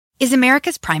Is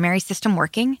America's primary system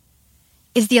working?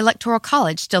 Is the Electoral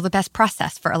College still the best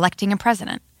process for electing a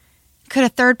president? Could a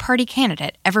third-party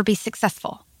candidate ever be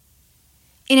successful?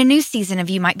 In a new season of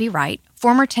You Might Be Right,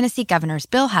 former Tennessee governors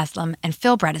Bill Haslam and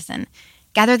Phil Bredesen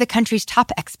gather the country's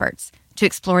top experts to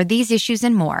explore these issues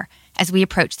and more as we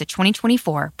approach the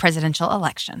 2024 presidential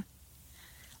election.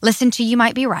 Listen to You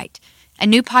Might Be Right, a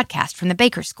new podcast from the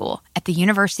Baker School at the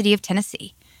University of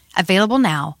Tennessee, available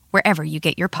now wherever you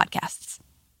get your podcasts.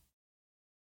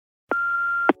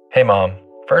 Hey Mom,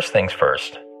 first things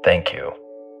first, thank you.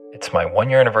 It's my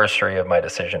 1-year anniversary of my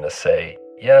decision to say,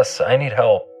 yes, I need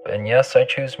help, and yes, I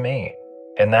choose me.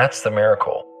 And that's the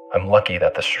miracle. I'm lucky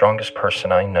that the strongest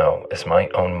person I know is my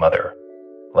own mother.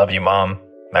 Love you, Mom.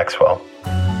 Maxwell.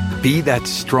 Be that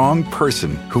strong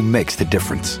person who makes the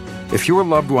difference. If your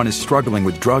loved one is struggling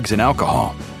with drugs and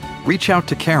alcohol, reach out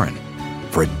to Caron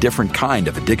for a different kind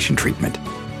of addiction treatment.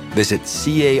 Visit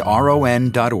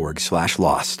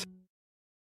caron.org/lost.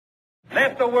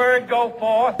 Let the word go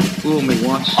forth. Fool me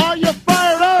once. Are you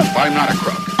fired up? I'm not a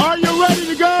crook. Are you ready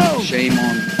to go? Shame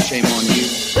on you.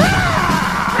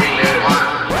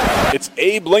 It's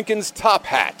Abe Lincoln's Top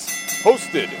Hat,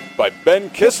 hosted by Ben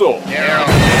Kissel.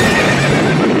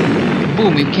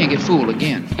 Fool me, can't get fooled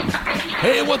again.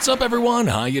 Hey, what's up, everyone?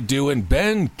 How you doing?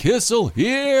 Ben Kissel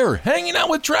here, hanging out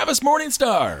with Travis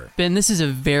Morningstar. Ben, this is a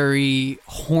very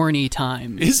horny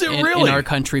time. Is it really? In our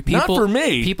country. Not for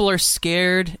me. People are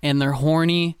scared and they're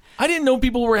horny. I didn't know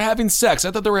people were having sex. I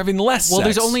thought they were having less sex. Well,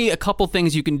 there's only a couple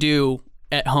things you can do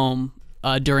at home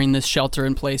during this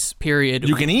shelter-in-place period.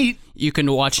 You can eat. You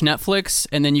can watch Netflix,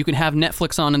 and then you can have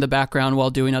Netflix on in the background while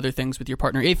doing other things with your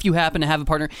partner, if you happen to have a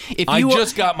partner. I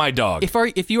just got my dog.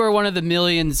 If you are one of the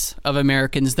millions of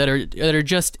Americans that are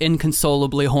just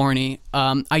inconsolably horny,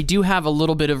 I do have a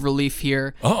little bit of relief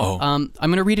here. I'm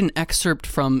going to read an excerpt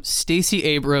from Stacey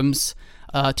Abrams'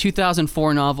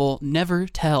 2004 novel, Never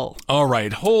Tell. All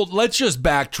right, let's just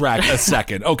backtrack a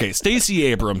second. Okay, Stacey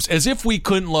Abrams, as if we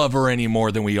couldn't love her any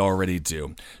more than we already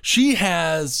do. She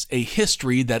has a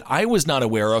history that I was not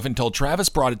aware of until Travis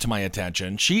brought it to my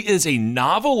attention. She is a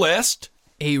novelist.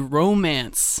 A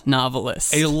romance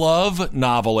novelist. A love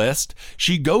novelist.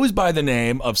 She goes by the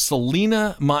name of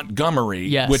Selena Montgomery,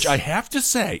 yes. Which I have to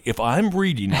say, if I'm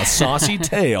reading a saucy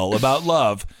tale about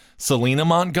love, Selena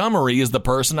Montgomery is the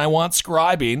person I want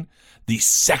scribing the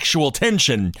sexual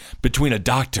tension between a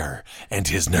doctor and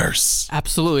his nurse.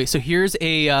 Absolutely. So here's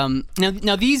a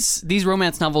now these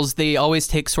romance novels, they always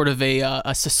take sort of a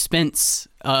suspense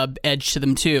edge to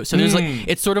them too. So there's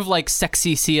it's sort of like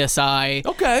sexy CSI.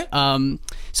 Okay.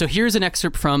 So here's an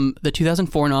excerpt from the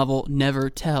 2004 novel Never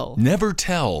Tell. Never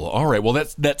Tell. All right. Well,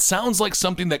 that sounds like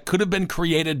something that could have been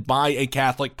created by a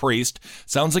Catholic priest.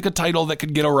 Sounds like a title that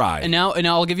could get a ride. And now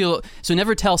I'll give you so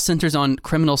Never Tell centers on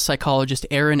criminal psychologist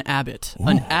Aaron Abbott,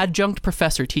 an adjunct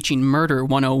professor teaching Murder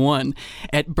 101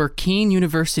 at Burkine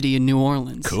University in New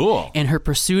Orleans. Cool. In her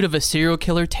pursuit of a serial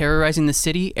killer terrorizing the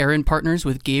city, Aaron partners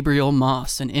with Gabriel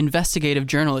Moss, an investigative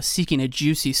journalist seeking a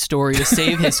juicy story to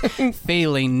save his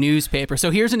failing newspaper. So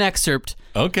here's an excerpt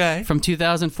from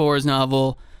 2004's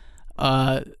novel,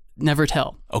 Never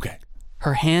Tell. Okay.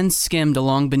 Her hands skimmed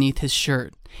along beneath his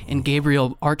shirt, and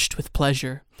Gabriel arched with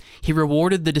pleasure. He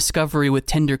rewarded the discovery with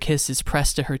tender kisses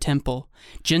pressed to her temple,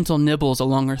 gentle nibbles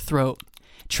along her throat.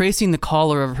 Tracing the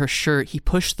collar of her shirt, he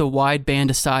pushed the wide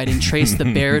band aside and traced the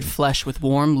bared flesh with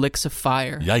warm licks of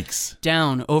fire. Yikes.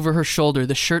 Down, over her shoulder,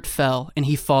 the shirt fell, and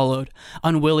he followed,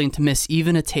 unwilling to miss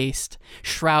even a taste.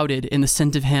 Shrouded in the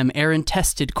scent of him, Aaron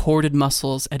tested corded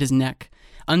muscles at his neck.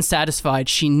 Unsatisfied,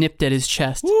 she nipped at his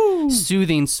chest,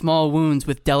 soothing small wounds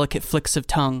with delicate flicks of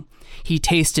tongue. He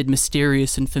tasted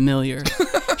mysterious and familiar.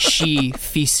 She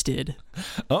feasted.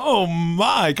 Oh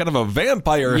my, kind of a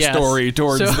vampire story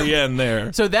towards the end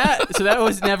there. So that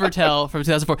was Never Tell from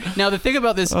 2004. Now the thing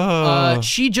about this,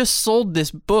 she just sold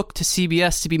this book to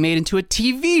CBS to be made into a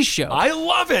TV show. I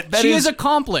love it. She is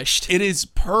accomplished. It is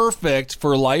perfect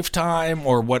for Lifetime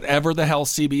or whatever the hell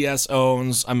CBS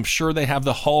owns. I'm sure they have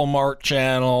the Hallmark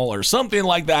Channel or something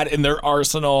like that in their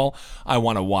arsenal. I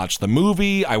want to watch the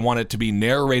movie. I want it to be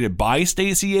narrated by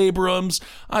Stacey Abrams.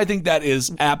 I think that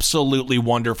is absolutely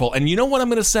wonderful. And you know what I'm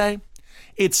going to say?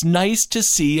 It's nice to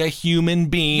see a human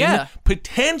being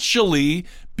potentially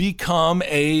become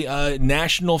a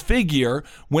national figure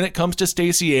when it comes to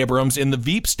Stacey Abrams in the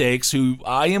Veep stakes, who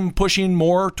I am pushing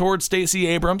more towards Stacey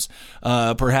Abrams,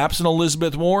 perhaps an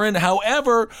Elizabeth Warren.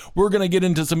 However, we're going to get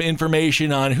into some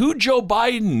information on who Joe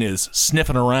Biden is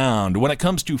sniffing around when it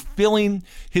comes to filling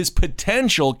his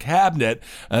potential cabinet.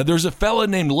 There's a fella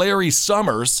named Larry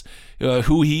Summers,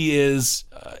 who he is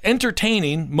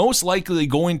entertaining, most likely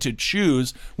going to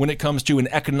choose when it comes to an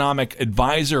economic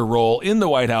advisor role in the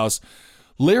White House.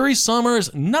 Larry Summers,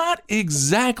 not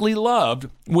exactly loved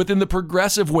within the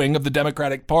progressive wing of the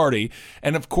Democratic Party.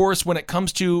 And of course, when it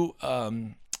comes to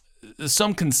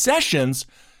some concessions,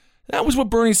 that was what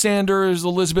Bernie Sanders,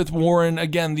 Elizabeth Warren,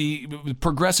 again, the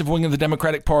progressive wing of the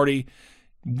Democratic Party,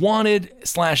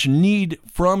 wanted/need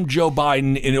from Joe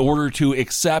Biden in order to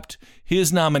accept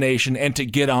his nomination and to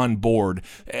get on board.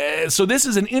 So this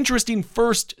is an interesting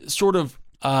first sort of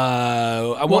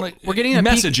we're getting a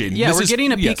messaging. Peek, we're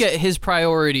getting a peek at his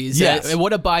priorities, and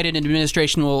what a Biden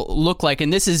administration will look like,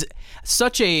 and this is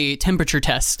such a temperature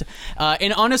test.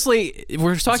 And honestly, we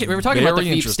were talking about the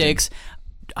Veep stakes.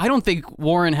 I don't think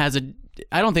Warren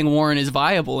is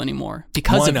viable anymore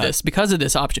because of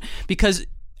this option. Because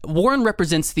Warren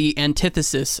represents the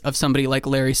antithesis of somebody like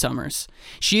Larry Summers.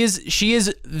 She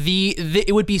is the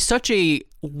it would be such a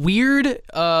weird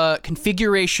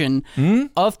configuration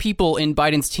of people in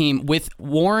Biden's team with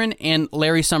Warren and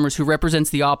Larry Summers, who represents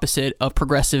the opposite of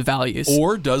progressive values.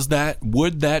 Or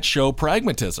would that show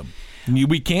pragmatism?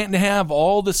 We can't have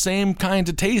all the same kinds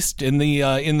of taste in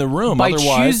the room.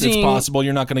 Otherwise, it's possible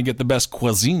you're not going to get the best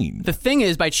cuisine. The thing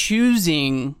is, by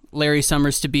choosing Larry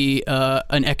Summers to be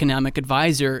an economic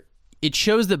advisor, it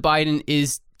shows that Biden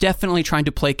is definitely trying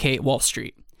to placate Wall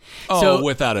Street. So,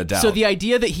 without a doubt. So the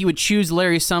idea that he would choose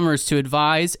Larry Summers to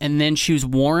advise and then choose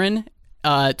Warren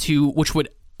which would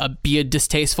be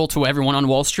distasteful to everyone on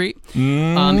Wall Street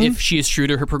if she is true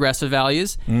to her progressive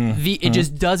values, it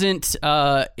just doesn't.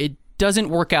 It doesn't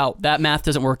work out. That math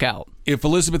doesn't work out. If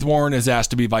Elizabeth Warren is asked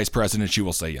to be vice president, she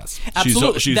will say yes.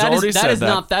 Absolutely. She's already said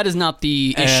that. That is not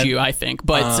the issue, I think.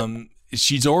 But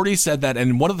she's already said that.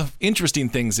 And one of the interesting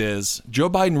things is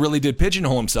Joe Biden really did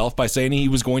pigeonhole himself by saying he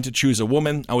was going to choose a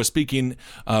woman. I was speaking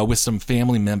with some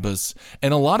family members,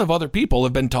 and a lot of other people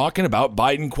have been talking about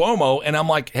Biden-Cuomo. And I'm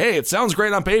like, hey, it sounds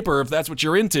great on paper if that's what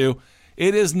you're into.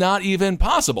 It is not even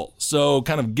possible. So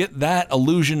kind of get that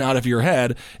illusion out of your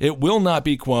head. It will not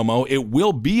be Cuomo. It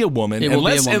will be a woman.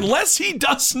 Unless he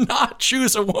does not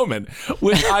choose a woman,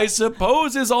 which I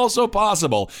suppose is also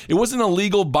possible. It wasn't a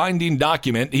legal binding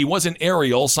document. He wasn't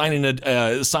Ariel signing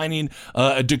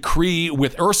a decree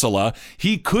with Ursula.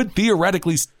 He could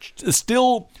theoretically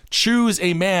still choose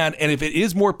a man, and if it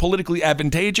is more politically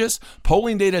advantageous,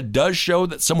 polling data does show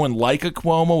that someone like a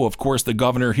Cuomo, of course, the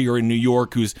governor here in New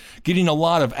York, who's getting a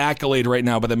lot of accolade right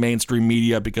now by the mainstream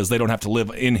media because they don't have to live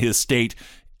in his state.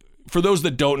 For those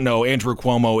that don't know, Andrew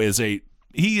Cuomo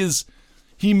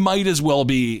he might as well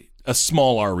be a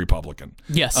small R Republican.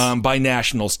 Yes. By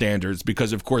national standards,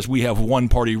 because of course we have one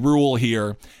party rule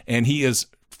here, and he is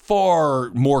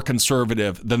far more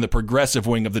conservative than the progressive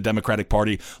wing of the Democratic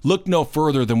Party. Look no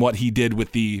further than what he did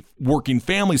with the Working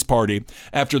Families Party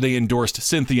after they endorsed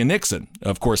Cynthia Nixon,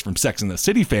 of course, from Sex and the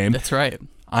City fame. That's right.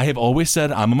 I have always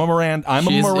said I'm a Miranda. I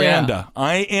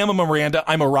am a Miranda.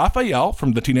 I'm a Raphael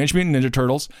from the Teenage Mutant Ninja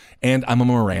Turtles, and I'm a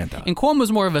Miranda. And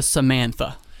Cuomo's more of a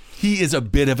Samantha. He is a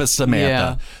bit of a Samantha.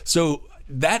 Yeah. So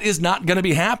that is not going to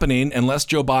be happening unless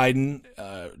Joe Biden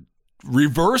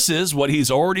reverses what he's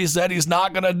already said he's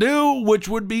not going to do, which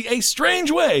would be a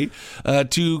strange way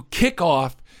to kick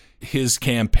off his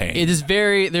campaign.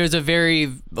 There's a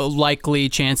very likely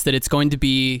chance that it's going to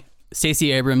be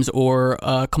Stacey Abrams or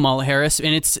Kamala Harris.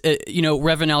 And it's,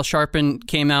 Reverend Al Sharpton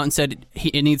came out and said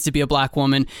it needs to be a black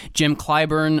woman. Jim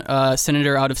Clyburn,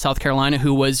 senator out of South Carolina,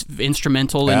 who was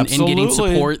instrumental in getting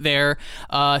support there,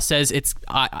 says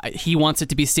he wants it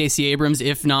to be Stacey Abrams,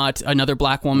 if not another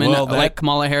black woman like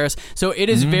Kamala Harris. So it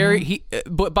is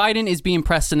but Biden is being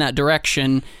pressed in that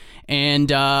direction.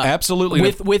 And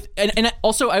absolutely. And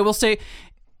also I will say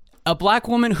a black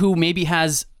woman who maybe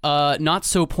has not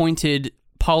so pointed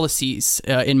policies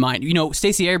in mind.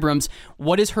 Stacey Abrams,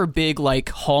 what is her big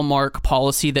hallmark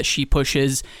policy that she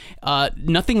pushes?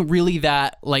 Nothing really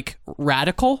that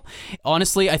radical.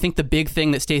 Honestly, I think the big thing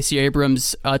that Stacey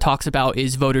Abrams talks about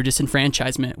is voter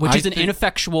disenfranchisement, which is an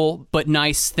ineffectual but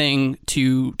nice thing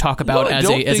to talk about as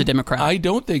a Democrat. I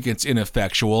don't think it's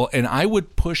ineffectual, and I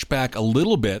would push back a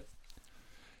little bit.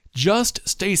 Just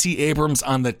Stacey Abrams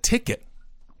on the ticket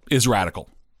is radical.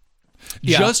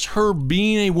 Yeah. Just her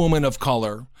being a woman of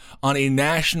color on a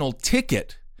national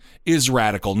ticket is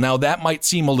radical. Now, that might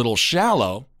seem a little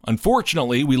shallow,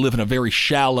 Unfortunately, we live in a very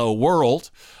shallow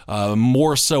world,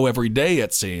 more so every day,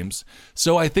 it seems.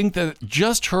 So I think that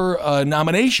just her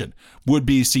nomination would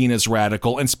be seen as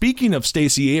radical. And speaking of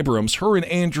Stacey Abrams, her and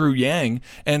Andrew Yang,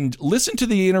 and listen to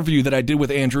the interview that I did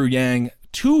with Andrew Yang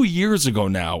 2 years ago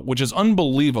now, which is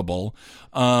unbelievable.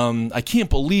 I can't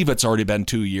believe it's already been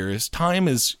 2 years. Time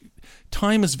is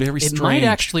very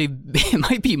strange. It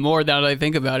might be more now that I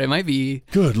think about it. It might be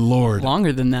good Lord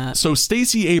longer than that. So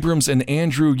Stacey Abrams and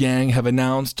Andrew Yang have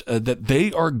announced that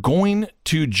they are going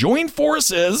to join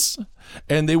forces,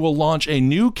 and they will launch a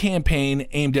new campaign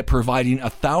aimed at providing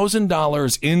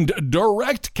 $1,000 in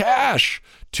direct cash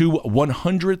to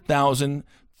 100,000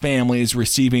 families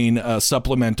receiving a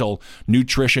supplemental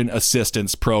nutrition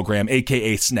assistance program,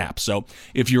 aka SNAP. So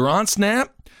if you're on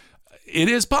SNAP, it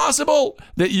is possible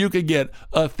that you could get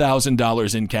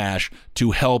 $1,000 in cash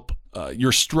to help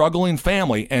your struggling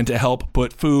family and to help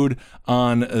put food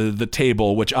on the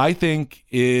table, which I think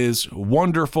is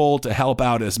wonderful to help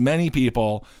out as many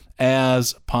people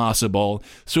as possible.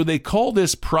 So they call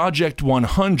this Project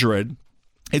 100.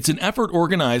 It's an effort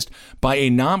organized by a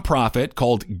nonprofit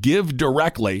called Give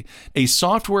Directly, a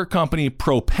software company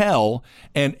Propel,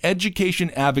 and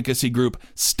education advocacy group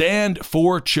Stand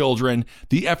for Children.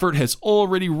 The effort has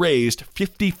already raised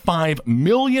 $55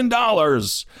 million,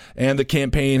 and the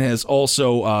campaign has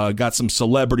also got some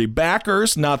celebrity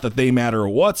backers. Not that they matter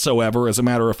whatsoever. As a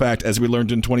matter of fact, as we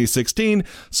learned in 2016,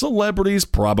 celebrities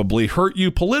probably hurt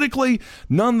you politically.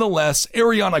 Nonetheless,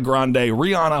 Ariana Grande,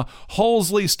 Rihanna,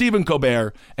 Halsey, Stephen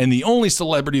Colbert, and the only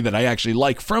celebrity that I actually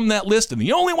like from that list, and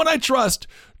the only one I trust,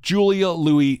 Julia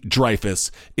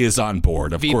Louis-Dreyfus, is on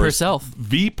board. Of Veep course, herself.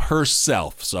 Veep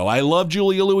herself. So I love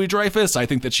Julia Louis-Dreyfus. I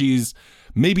think that she's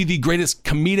maybe the greatest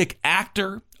comedic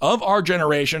actor of our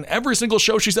generation. Every single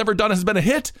show she's ever done has been a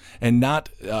hit, and not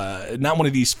one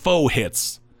of these faux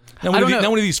hits. Not one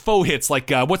of these faux hits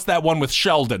like what's that one with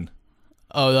Sheldon?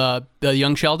 Oh, the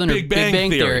Young Sheldon or Big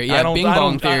Bang Theory. Yeah, Bing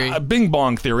Bong Theory. Bing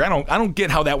Bong Theory. I don't get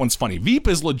how that one's funny. Veep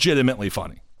is legitimately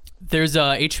funny. There's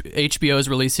HBO is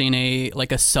releasing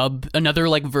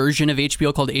another version of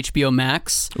HBO called HBO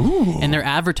Max. Ooh. And their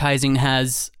advertising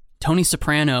has Tony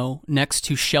Soprano next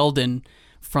to Sheldon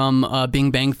from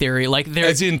Bing Bang Theory.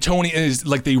 As in Tony is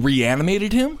like they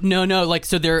reanimated him? No.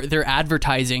 So their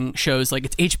advertising shows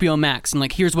it's HBO Max,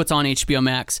 and here's what's on HBO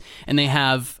Max, and they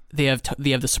have The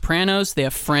Sopranos, they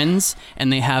have Friends,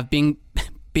 and they have Bing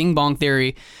Bong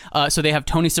Theory. So they have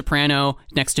Tony Soprano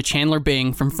next to Chandler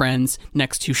Bing from Friends,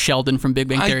 next to Sheldon from Big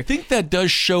Bang Theory. I think that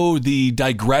does show the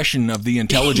digression of the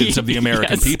intelligence of the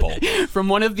American people. From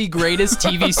one of the greatest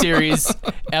TV series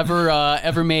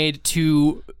ever made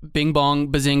to Bing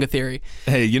Bong Bazinga Theory.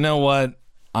 Hey, you know what?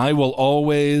 I will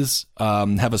always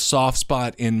have a soft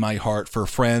spot in my heart for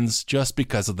Friends just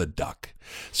because of the duck.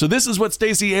 So this is what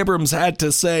Stacey Abrams had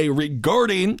to say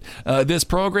regarding this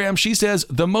program. She says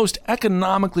the most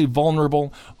economically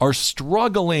vulnerable are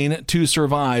struggling to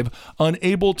survive,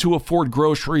 unable to afford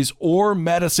groceries or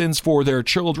medicines for their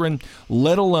children,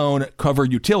 let alone cover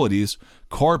utilities,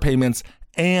 car payments,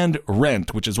 and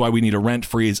rent, which is why we need a rent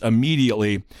freeze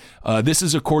immediately. This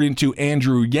is according to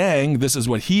Andrew Yang. This is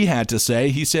what he had to say.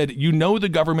 He said, the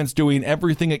government's doing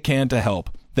everything it can to help.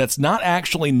 That's not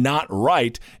actually not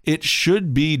right. It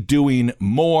should be doing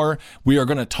more. We are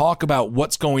going to talk about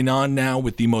what's going on now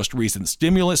with the most recent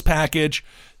stimulus package.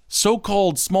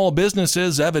 So-called small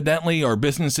businesses evidently are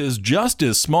businesses just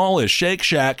as small as Shake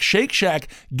Shack. Shake Shack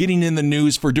getting in the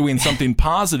news for doing something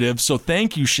positive. So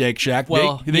thank you, Shake Shack.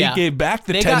 Well, they gave back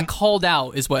the They got called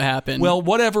out is what happened. Well,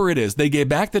 whatever it is, they gave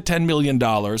back the $10 million,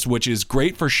 which is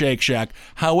great for Shake Shack.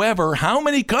 However, how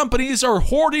many companies are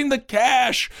hoarding the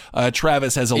cash?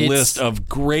 Travis has a list of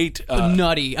great...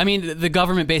 nutty. I mean, the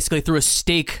government basically threw a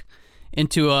stake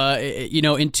into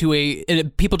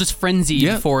people just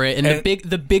frenzied for it, and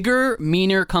the bigger,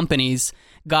 meaner companies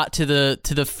got to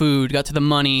the food, got to the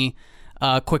money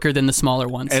quicker than the smaller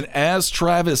ones. And as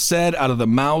Travis said, out of the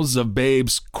mouths of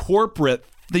babes, corporate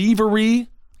thievery,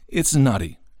 it's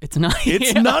nutty. It's nutty.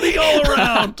 It's nutty all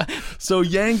around. So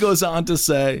Yang goes on to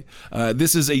say,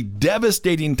 this is a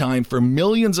devastating time for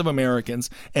millions of Americans,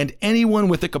 and anyone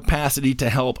with the capacity to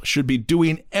help should be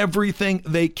doing everything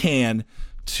they can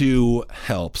to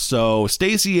help. So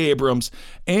Stacey Abrams,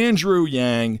 Andrew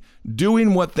Yang,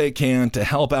 doing what they can to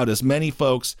help out as many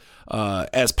folks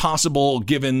as possible,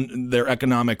 given their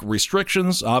economic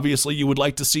restrictions. Obviously, you would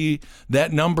like to see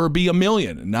that number be 1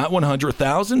 million, not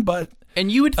 100,000, but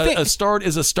and you would think a start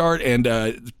is a start. And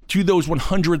to those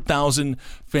 100,000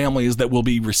 families that will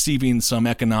be receiving some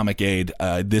economic aid,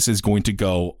 this is going to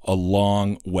go a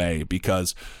long way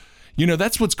because,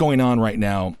 that's what's going on right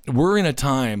now. We're in a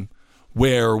time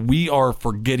where we are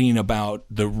forgetting about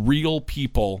the real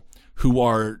people who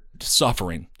are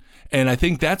suffering. And I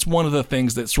think that's one of the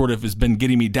things that sort of has been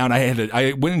getting me down.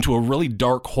 I went into a really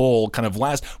dark hole kind of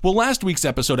last week's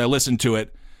episode. I listened to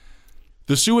it.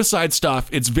 The suicide stuff,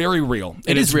 it's very real.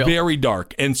 And it's real. Very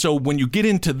dark. And so when you get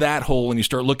into that hole and you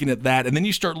start looking at that, and then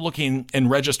you start looking and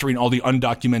registering all the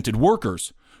undocumented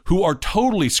workers who are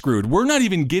totally screwed. We're not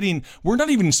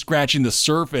even scratching the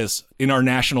surface in our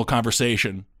national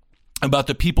conversation about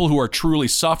the people who are truly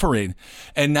suffering.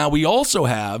 And now we also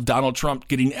have Donald Trump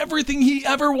getting everything he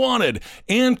ever wanted.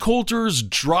 Ann Coulter's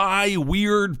dry,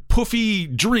 weird, puffy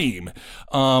dream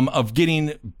of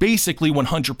getting basically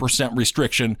 100%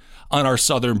 restriction on our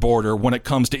southern border when it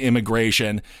comes to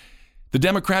immigration. The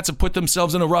Democrats have put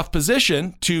themselves in a rough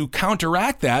position to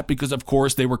counteract that because, of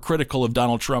course, they were critical of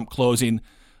Donald Trump closing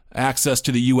access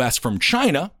to the U.S. from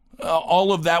China.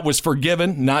 All of that was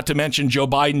forgiven, not to mention Joe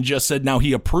Biden just said now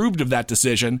he approved of that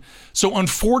decision. So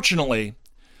unfortunately,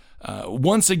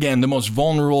 once again, the most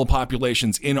vulnerable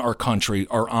populations in our country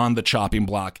are on the chopping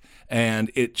block, and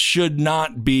it should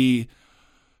not be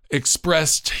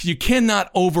expressed. You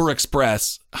cannot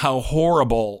overexpress how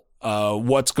horrible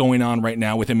what's going on right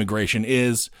now with immigration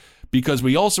is, because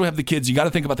we also have the kids. You got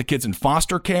to think about the kids in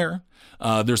foster care.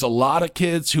 There's a lot of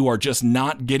kids who are just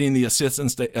not getting the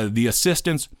assistance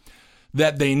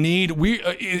that they need.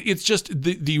 It's just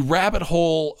the rabbit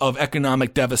hole of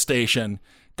economic devastation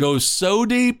goes so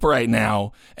deep right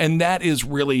now, and that is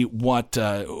really what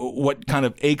kind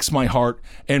of aches my heart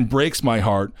and breaks my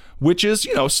heart. Which is,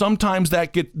 sometimes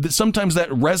that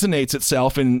resonates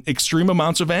itself in extreme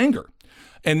amounts of anger.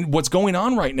 And what's going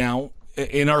on right now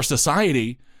in our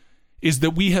society is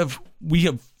that we have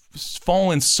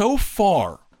fallen so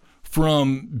far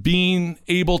from being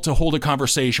able to hold a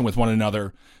conversation with one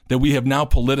another that we have now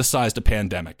politicized a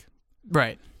pandemic.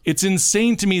 Right. It's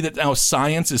insane to me that now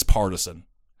science is partisan.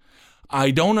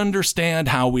 I don't understand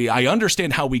I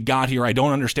understand how we got here. I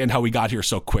don't understand how we got here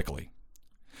so quickly.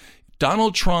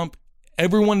 Donald Trump,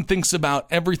 everyone thinks about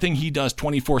everything he does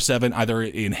 24/7, either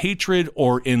in hatred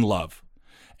or in love.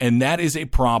 And that is a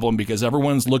problem because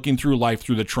everyone's looking through life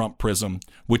through the Trump prism,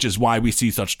 which is why we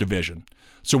see such division.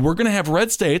 So we're going to have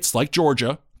red states like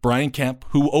Georgia, Brian Kemp,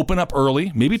 who open up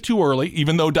early, maybe too early,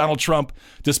 even though Donald Trump,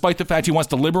 despite the fact he wants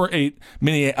to liberate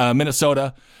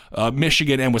Minnesota,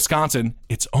 Michigan, and Wisconsin,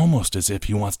 it's almost as if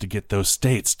he wants to get those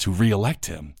states to reelect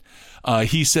him.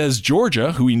 He says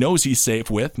Georgia, who he knows he's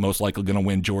safe with, most likely going to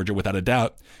win Georgia without a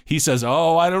doubt. He says,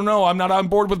 I don't know. I'm not on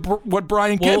board with what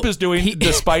Brian Kemp is doing,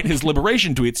 despite his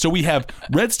liberation tweets. So we have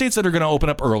red states that are going to open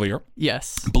up earlier.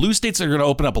 Yes. Blue states that are going to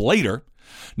open up later.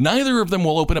 Neither of them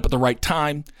will open up at the right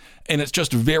time. And it's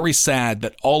just very sad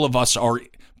that all of us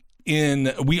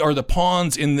we are the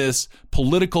pawns in this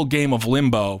political game of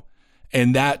limbo.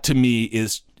 And that to me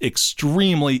is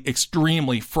extremely,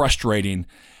 extremely frustrating.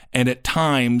 And at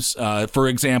times, for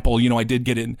example,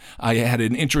 I had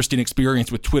an interesting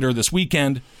experience with Twitter this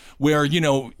weekend where,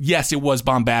 yes, it was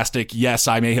bombastic. Yes,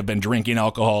 I may have been drinking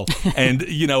alcohol and,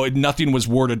 nothing was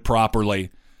worded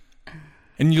properly.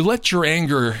 And you let your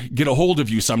anger get a hold of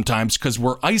you sometimes because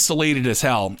we're isolated as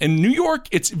hell. In New York,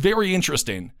 it's very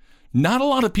interesting. Not a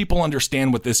lot of people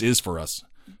understand what this is for us.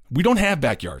 We don't have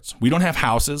backyards. We don't have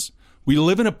houses. We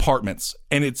live in apartments,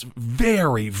 and it's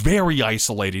very, very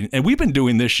isolating. And we've been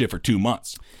doing this shit for 2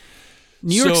 months.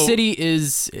 New York City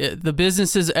is, the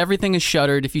businesses, everything is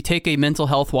shuttered. If you take a mental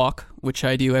health walk, which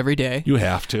I do every day. You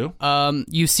have to.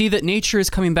 You see that nature is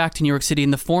coming back to New York City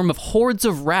in the form of hordes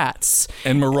of rats.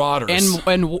 And marauders.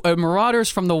 And marauders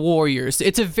from the Warriors.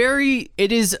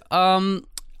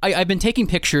 I've been taking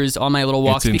pictures on my little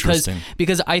walks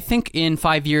because I think in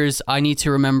 5 years I need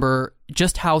to remember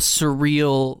just how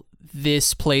surreal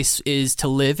this place is to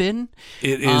live in.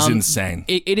 It is insane.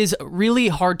 It is really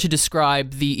hard to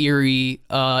describe the eerie,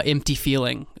 empty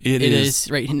feeling. It is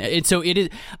right. And so it is.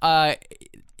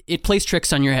 It plays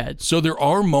tricks on your head. So there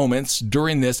are moments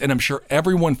during this, and I'm sure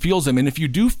everyone feels them. And if you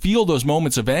do feel those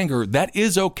moments of anger, that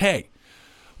is okay.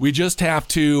 We just have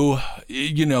to,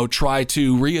 try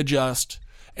to readjust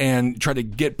and try to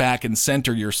get back and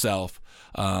center yourself,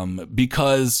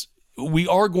 because we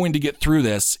are going to get through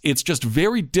this. It's just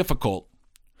very difficult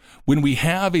when we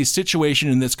have a situation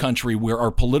in this country where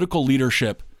our political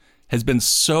leadership has been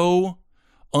so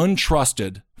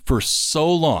untrusted for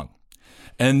so long.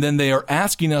 And then they are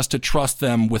asking us to trust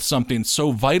them with something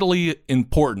so vitally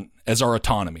important as our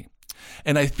autonomy.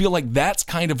 And I feel like that's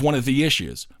kind of one of the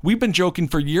issues. We've been joking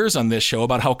for years on this show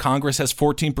about how Congress has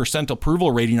 14%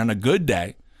 approval rating on a good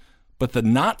day. But the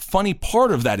not funny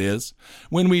part of that is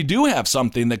when we do have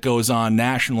something that goes on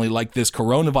nationally like this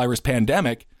coronavirus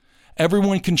pandemic,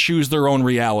 Everyone can choose their own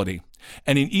reality.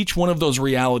 And in each one of those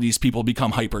realities, people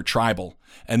become hyper-tribal.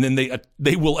 And then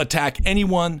they will attack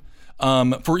anyone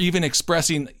for even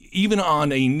expressing, even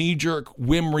on a knee-jerk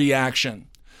whim reaction,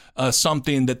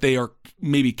 something that they are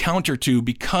maybe counter to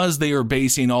because they are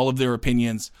basing all of their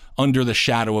opinions under the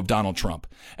shadow of Donald Trump.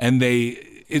 And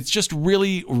it's just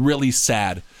really, really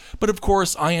sad. But of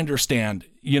course, I understand,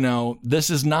 this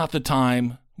is not the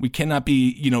time. We cannot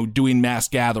be, doing mass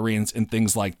gatherings and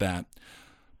things like that.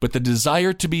 But the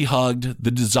desire to be hugged, the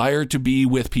desire to be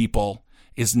with people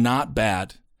is not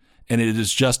bad. And it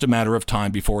is just a matter of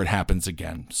time before it happens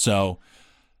again. So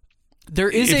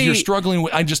if you're struggling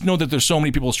with, I just know that there's so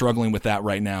many people struggling with that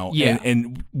right now. Yeah.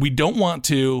 And we don't want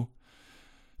to.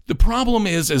 The problem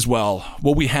is as well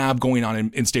what we have going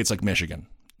on in states like Michigan,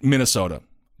 Minnesota,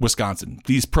 Wisconsin,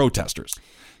 these protesters.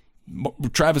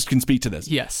 Travis can speak to this.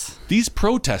 Yes. These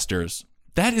protesters,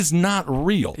 that is not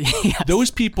real. Yes.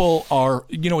 Those people are,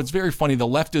 it's very funny. The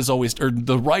left is always, or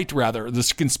the right rather,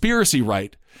 this conspiracy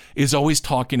right is always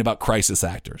talking about crisis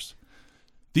actors.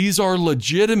 These are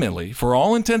legitimately, for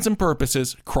all intents and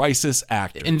purposes, crisis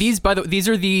actors. And these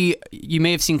are you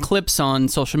may have seen clips on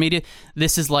social media.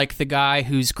 This is like the guy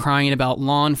who's crying about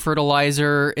lawn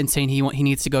fertilizer and saying he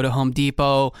needs to go to Home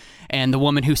Depot, and the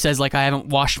woman who says, like, I haven't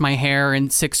washed my hair in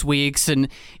 6 weeks and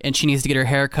she needs to get her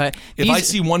hair cut. If I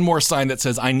see one more sign that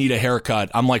says I need a haircut,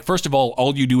 I'm like, first of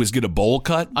all you do is get a bowl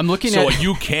cut. I'm looking so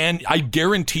I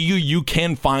guarantee you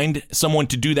can find someone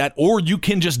to do that, or you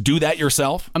can just do that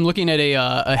yourself. I'm looking at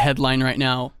a headline right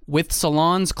now. With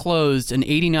salons closed, an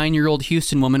 89-year-old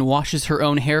Houston woman washes her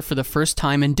own hair for the first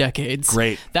time in decades.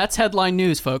 Great. That's headline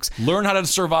news, folks. Learn how to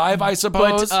survive, I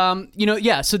suppose.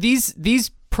 But, so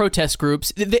these protest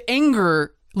groups, the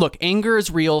anger, look, anger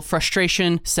is real,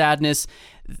 frustration, sadness,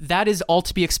 that is all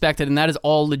to be expected, and that is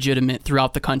all legitimate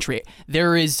throughout the country.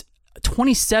 There is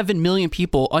 27 million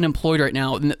people unemployed right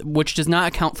now, which does not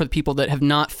account for the people that have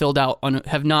not filled out,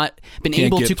 have not been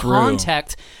able to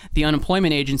contact the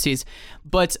unemployment agencies.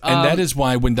 But and that is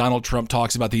why when Donald Trump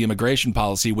talks about the immigration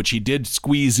policy, which he did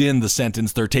squeeze in the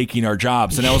sentence, they're taking our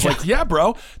jobs. And I was like, yeah,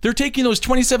 bro, they're taking those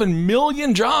 27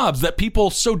 million jobs that people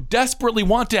so desperately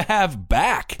want to have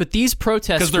back. But these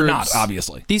protest groups, because they're not,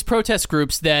 obviously. These protest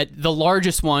groups, that the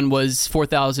largest one was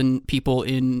 4,000 people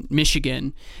in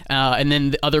Michigan. And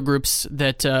then the other groups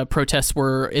that protests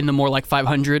were in the more like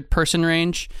 500 person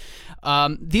range.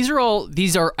 These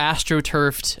are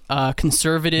astroturfed,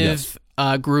 conservative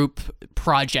group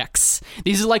projects.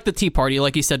 These are like the Tea Party,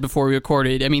 like you said before we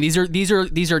recorded. I mean, these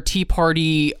are Tea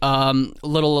Party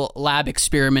little lab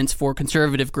experiments for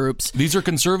conservative groups. These are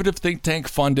conservative think tank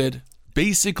funded,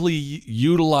 basically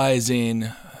utilizing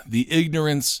the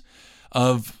ignorance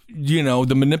of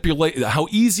how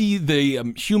easy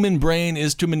the human brain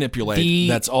is to manipulate.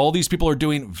 That's all these people are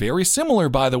doing. Very similar,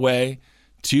 by the way,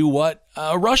 to what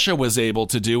Russia was able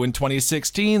to do in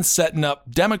 2016, setting up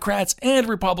Democrats and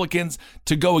Republicans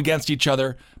to go against each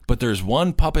other. But there's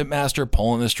one puppet master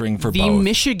pulling the string for both. The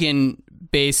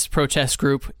Michigan-based protest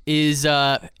group is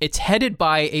it's headed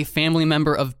by a family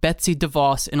member of Betsy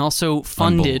DeVos and also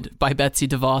funded by Betsy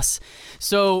DeVos.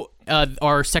 So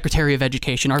our Secretary of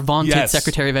Education, our vaunted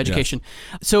Secretary of Education.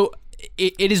 Yes. So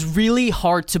it is really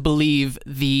hard to believe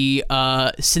the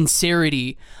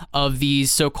sincerity of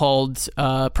these so-called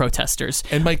protesters.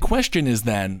 And my question is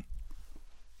then,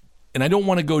 and I don't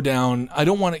want to go down,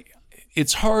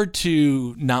 it's hard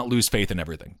to not lose faith in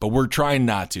everything, but we're trying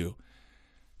not to.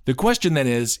 The question then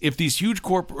is, if these huge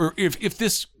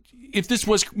if this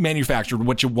was manufactured,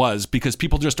 which it was, because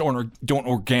people just don't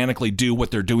organically do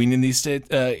what they're doing in these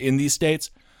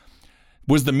states,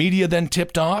 was the media then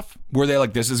tipped off? Were they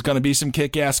like, this is going to be some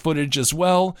kick-ass footage as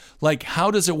well? Like,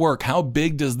 how does it work? How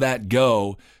big does that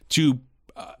go to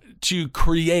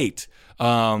create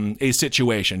a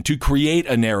situation, to create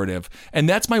a narrative? And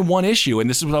that's my one issue. And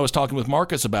this is what I was talking with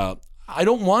Marcus about. I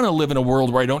don't want to live in a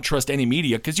world where I don't trust any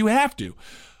media, because you have to.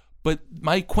 But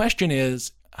my question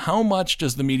is, how much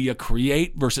does the media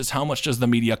create versus how much does the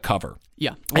media cover?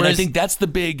 Yeah. And I think that's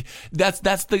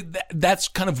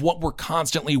kind of what we're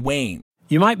constantly weighing.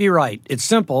 You might be right. It's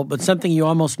simple, but something you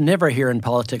almost never hear in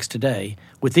politics today,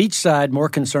 with each side more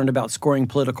concerned about scoring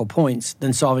political points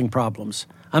than solving problems.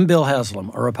 I'm Bill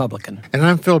Haslam, a Republican. And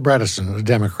I'm Phil Bredesen, a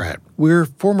Democrat. We're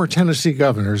former Tennessee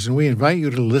governors, and we invite you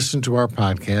to listen to our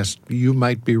podcast, You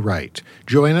Might Be Right.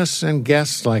 Join us and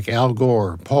guests like Al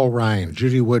Gore, Paul Ryan,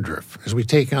 Judy Woodruff, as we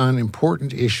take on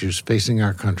important issues facing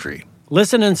our country.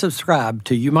 Listen and subscribe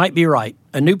to You Might Be Right,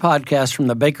 a new podcast from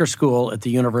the Baker School at the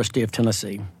University of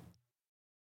Tennessee.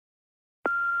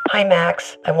 Hi,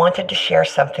 Max. I wanted to share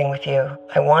something with you.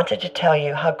 I wanted to tell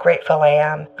you how grateful I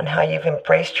am and how you've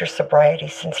embraced your sobriety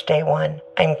since day one.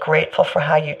 I'm grateful for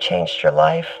how you changed your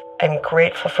life. I'm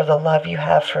grateful for the love you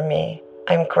have for me.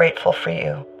 I'm grateful for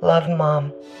you. Love,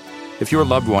 Mom. If your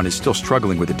loved one is still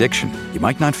struggling with addiction, you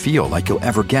might not feel like you'll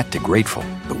ever get to grateful,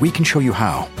 but we can show you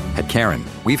how. At Caron,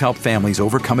 we've helped families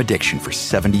overcome addiction for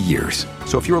 70 years.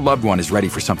 So if your loved one is ready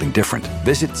for something different,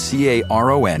 visit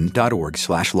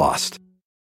caron.org/lost.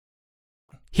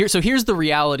 Here's the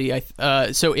reality.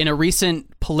 So in a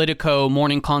recent Politico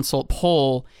Morning Consult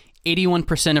poll,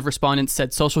 81% of respondents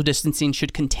said social distancing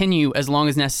should continue as long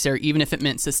as necessary, even if it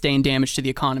meant sustained damage to the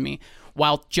economy,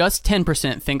 while just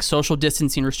 10% think social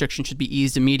distancing restrictions should be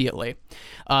eased immediately.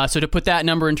 So to put that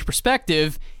number into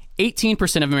perspective,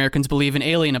 18% of Americans believe in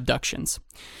alien abductions.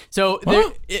 So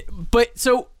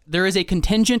there is a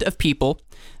contingent of people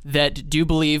that do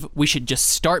believe we should just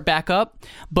start back up.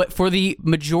 But for the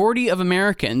majority of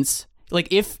Americans, like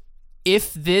if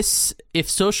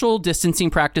social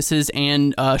distancing practices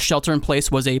and shelter in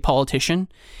place was a politician,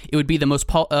 it would be the most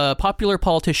popular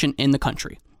politician in the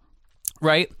country,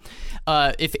 right?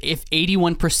 If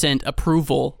 81%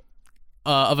 approval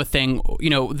of a thing,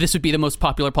 this would be the most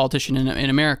popular politician in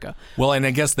America. Well, and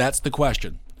I guess that's the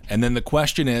question. And then the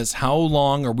question is, how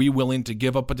long are we willing to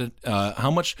give up?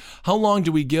 How long do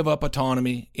we give up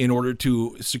autonomy in order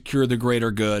to secure the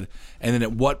greater good? And then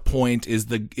at what point is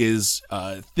the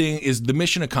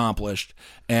mission accomplished,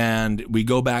 and we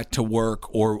go back to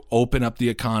work or open up the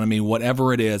economy,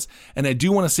 whatever it is? And I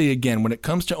do want to say again, when it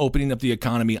comes to opening up the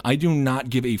economy, I do not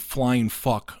give a flying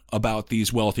fuck about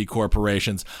these wealthy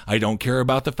corporations. I don't care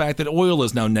about the fact that oil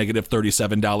is now negative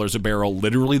 $37 a barrel.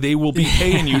 Literally, they will be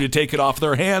paying you to take it off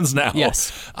their hands now.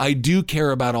 Yes. I do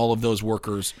care about all of those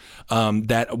workers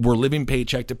that were living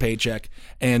paycheck to paycheck.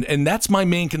 And that's my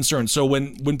main concern. So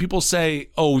when people say,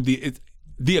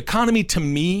 the economy, to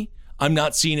me, I'm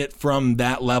not seeing it from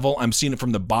that level. I'm seeing it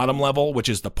from the bottom level, which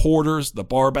is the porters, the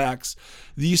barbacks,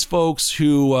 these folks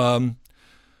who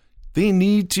they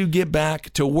need to get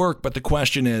back to work. But the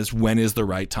question is, when is the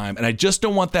right time? And I just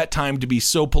don't want that time to be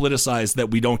so politicized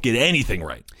that we don't get anything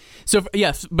right. So,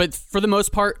 yes, but for the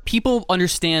most part, people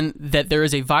understand that there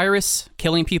is a virus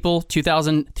killing people.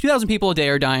 2,000 people a day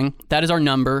are dying. That is our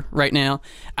number right now.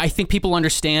 I think people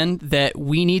understand that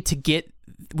we need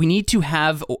to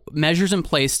have measures in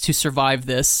place to survive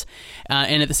this.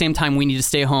 And at the same time, we need to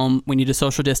stay home. We need to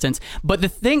social distance. But the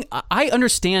thing, I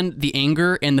understand the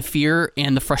anger and the fear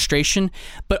and the frustration,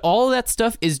 but all of that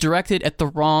stuff is directed at the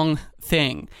wrong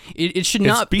thing. It should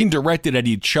not be directed at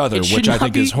each other, which I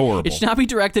think is horrible. It should not be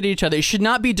directed at each other. It should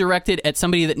not be directed at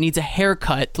somebody that needs a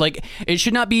haircut. Like, it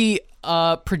should not be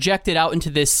projected out into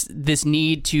this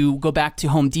need to go back to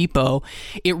Home Depot.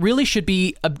 It really should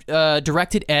be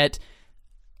directed at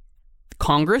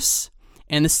Congress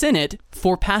and the Senate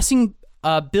for passing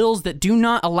bills that do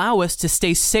not allow us to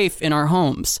stay safe in our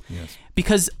homes. Yes.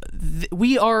 Because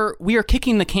we are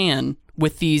kicking the can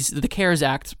with the CARES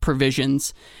Act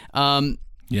provisions.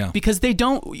 Because they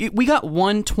don't. We got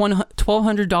one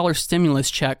 $1,200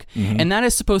 stimulus check, and that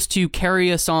is supposed to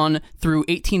carry us on through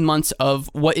 18 months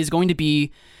of what is going to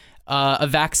be a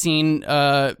vaccine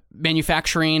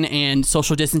manufacturing and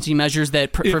social distancing measures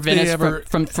that prevent us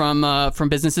from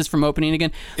businesses from opening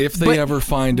again. If they ever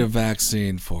find a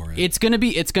vaccine for it, it's going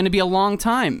to be a long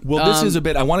time. Well, this is a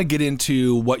bit. I want to get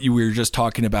into what you were just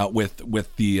talking about with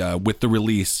the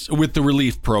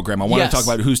relief program. I want to talk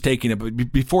about who's taking it.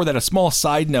 But before that, a small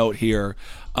side note here.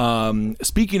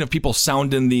 Speaking of people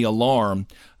sounding the alarm.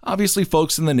 Obviously,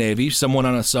 folks in the Navy, someone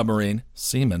on a submarine,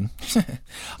 seamen,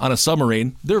 on a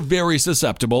submarine, they're very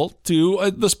susceptible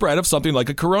to the spread of something like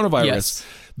a coronavirus. Yes.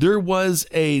 There was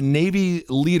a Navy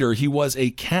leader, he was a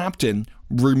captain,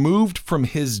 removed from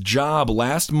his job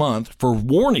last month for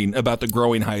warning about the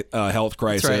growing health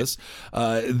crisis.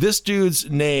 Right. This dude's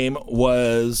name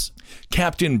was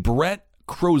Captain Brett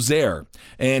Crozier,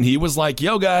 and he was like,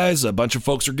 yo guys, a bunch of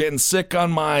folks are getting sick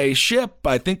on my ship.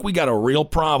 I think we got a real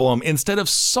problem. Instead of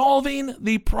solving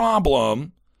the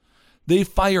problem, they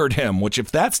fired him, which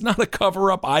if that's not a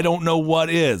cover-up, I don't know what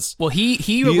is. Well,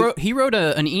 he wrote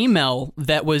an email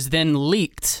that was then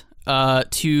leaked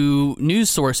to news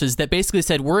sources that basically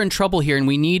said, we're in trouble here and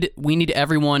we need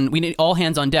all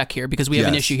hands on deck here because we have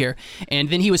an issue here. And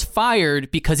then he was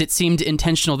fired because it seemed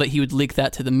intentional that he would leak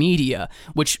that to the media,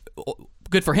 which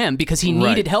good for him because he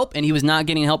needed help and he was not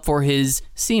getting help for his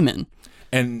seamen.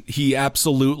 And he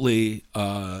absolutely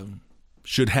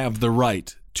should have the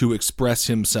right to express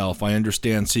himself. I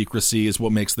understand secrecy is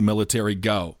what makes the military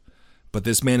go. But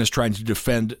this man is trying to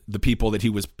defend the people that he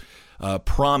was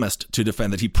promised to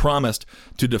defend, that he promised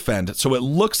to defend. So it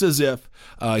looks as if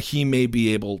he may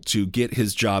be able to get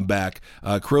his job back.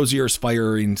 Crozier's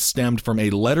firing stemmed from a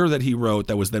letter that he wrote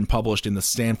that was then published in the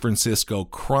San Francisco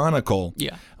Chronicle.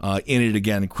 Yeah. In it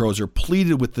again, Crozier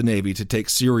pleaded with the Navy to take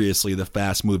seriously the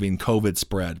fast-moving COVID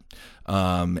spread.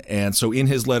 And so in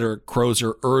his letter,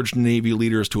 Crozier urged Navy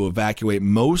leaders to evacuate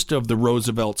most of the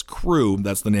Roosevelt's crew,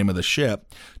 that's the name of the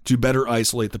ship, to better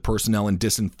isolate the personnel and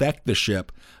disinfect the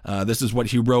ship. This is what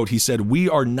he wrote. He said, "We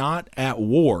are not at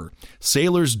war.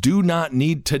 Sailors do not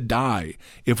need to die.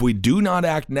 If we do not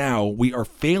act now, we are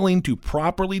failing to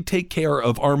properly take care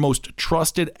of our most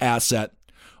trusted asset,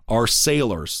 our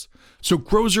sailors." So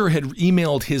Crozier had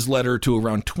emailed his letter to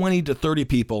around 20 to 30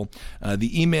 people.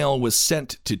 The email was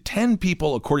sent to 10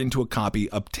 people, according to a copy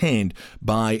obtained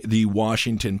by the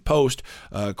Washington Post.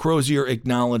 Crozier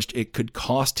acknowledged it could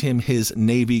cost him his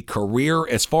Navy career.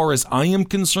 As far as I am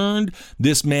concerned,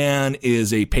 this man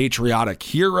is a patriotic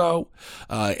hero.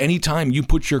 Anytime you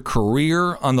put your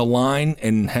career on the line,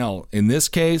 and hell, in this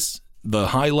case, the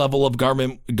high level of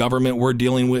government we're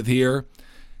dealing with here,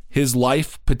 his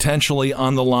life potentially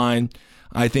on the line,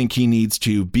 I think he needs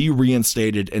to be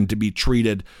reinstated and to be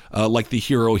treated like the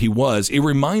hero he was. It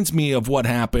reminds me of what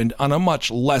happened on a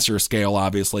much lesser scale,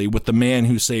 obviously, with the man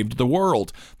who saved the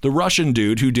world, the Russian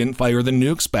dude who didn't fire the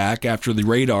nukes back after the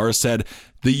radar said,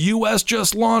 "The U.S.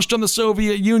 just launched on the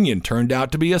Soviet Union. Turned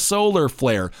out to be a solar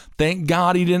flare. Thank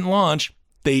God he didn't launch."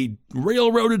 They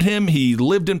railroaded him. He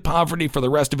lived in poverty for the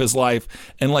rest of his life.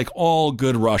 And like all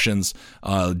good Russians,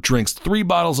 drinks 3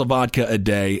 bottles of vodka a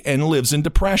day and lives in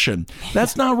depression.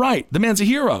 That's not right. The man's a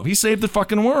hero. He saved the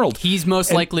fucking world. He's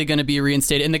most likely going to be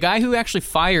reinstated. And the guy who actually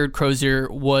fired Crozier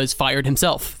was fired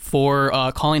himself for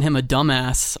calling him a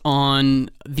dumbass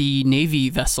on the Navy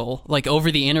vessel, like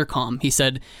over the intercom. He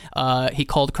said he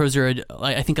called Crozier,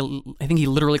 I think he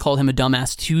literally called him a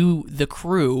dumbass to the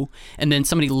crew. And then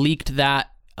somebody leaked that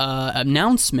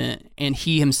announcement, and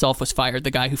he himself was fired,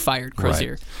 the guy who fired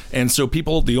Crozier. Right. And so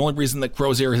the only reason that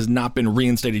Crozier has not been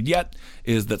reinstated yet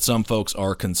is that some folks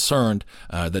are concerned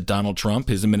that Donald Trump,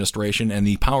 his administration, and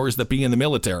the powers that be in the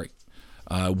military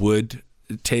would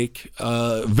take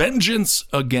vengeance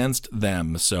against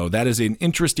them. So that is an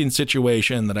interesting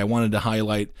situation that I wanted to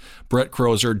highlight. Brett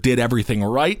Crozier did everything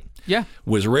right. Yeah.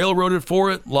 Was railroaded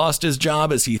for it, lost his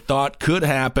job as he thought could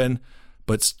happen.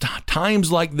 But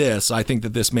times like this, I think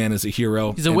that this man is a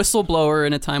hero. He's a whistleblower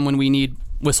in a time when we need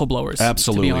whistleblowers,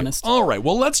 absolutely, to be honest. All right,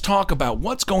 well, let's talk about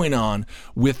what's going on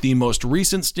with the most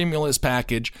recent stimulus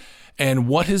package and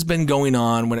what has been going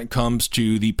on when it comes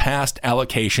to the past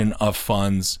allocation of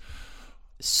funds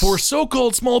for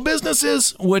so-called small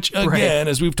businesses, which, again,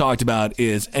 as we've talked about,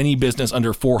 is any business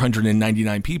under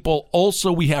 499 people.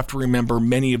 Also, we have to remember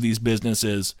many of these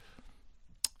businesses,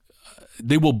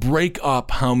 they will break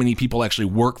up how many people actually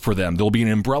work for them. There'll be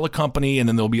an umbrella company, and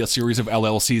then there'll be a series of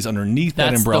LLCs underneath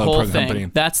that umbrella company.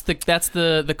 That's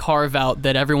the carve out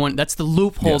that everyone. That's the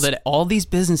loophole that all these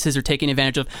businesses are taking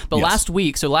advantage of. But last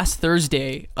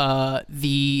Thursday,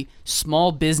 the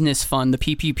Small Business Fund, the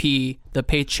PPP, the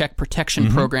Paycheck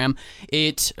Protection Program,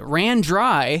 it ran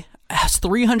dry. Has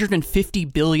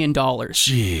 $350 billion.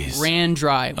 Jeez, ran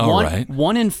dry.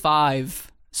 One in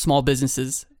 5 small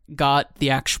businesses got the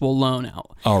actual loan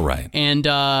out. All right. And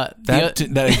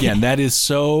that is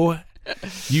so.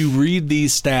 You read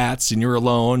these stats and you're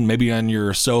alone, maybe on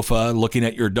your sofa looking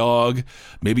at your dog.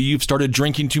 Maybe you've started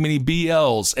drinking too many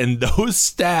BLs, and those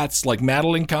stats, like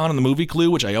Madeline Kahn in the movie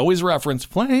Clue, which I always reference,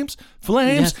 flames,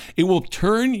 yes. It will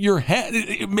turn your head.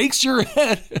 It makes your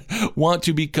head want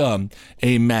to become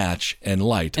a match and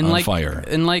light on fire.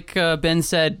 And like Ben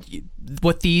said,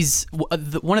 what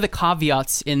one of the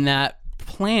caveats in that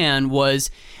plan was,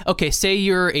 okay, say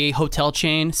you're a hotel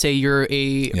chain, say you're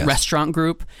a restaurant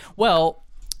group. Well,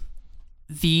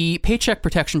 the Paycheck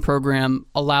Protection Program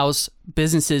allows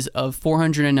businesses of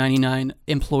 499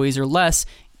 employees or less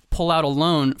pull out a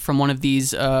loan from one of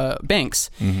these banks.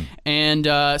 And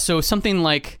so something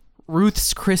like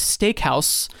Ruth's Chris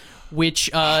Steakhouse, which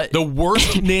the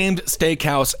worst named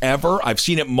steakhouse ever. I've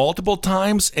seen it multiple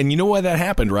times, and you know why that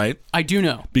happened, right? I do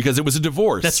know. Because it was a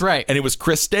divorce. That's right. And it was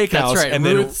Chris Steakhouse. That's right. And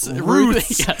Ruth's. then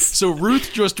Ruth's. Yes. So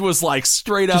Ruth just was like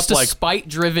straight up just a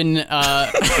spite-driven.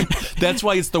 That's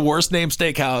why it's the worst named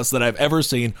steakhouse that I've ever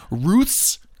seen.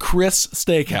 Ruth's Chris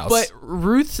Steakhouse. But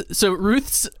Ruth's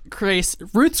Chris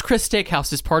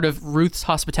Steakhouse is part of Ruth's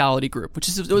Hospitality Group, which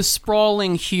is a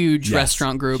sprawling, huge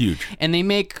restaurant group. Huge. And they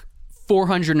make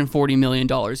 $440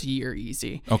 million a year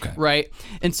easy. Okay. Right?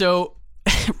 And so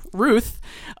Ruth,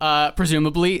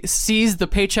 presumably, sees the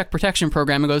Paycheck Protection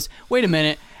Program and goes, wait a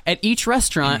minute, at each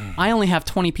restaurant, I only have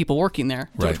 20 people working there.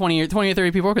 Right. 20 or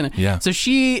 30 people working there. Yeah. So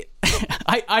she,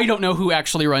 I don't know who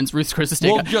actually runs Ruth's Chris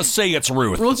Steakhouse. We'll just say it's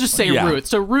Ruth. We'll just say Ruth.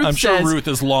 So Ruth I'm says, sure Ruth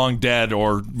is long dead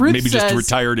or maybe just says,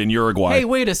 retired in Uruguay. Hey,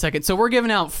 wait a second. So we're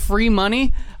giving out free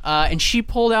money, and she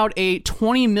pulled out a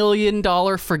 $20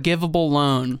 million forgivable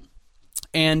loan.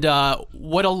 And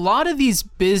what a lot of these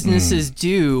businesses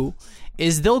do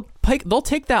is they'll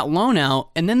take that loan out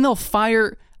and then they'll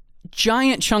fire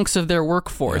giant chunks of their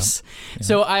workforce. Yeah.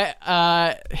 So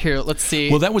here, let's see.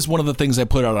 Well, that was one of the things I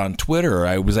put out on Twitter.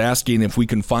 I was asking if we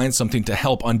can find something to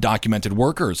help undocumented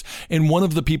workers. And one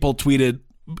of the people tweeted,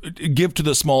 give to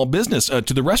the small business,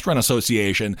 to the restaurant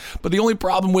association. But the only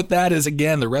problem with that is,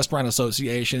 again, the restaurant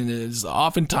association is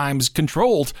oftentimes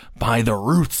controlled by the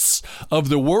Ruths of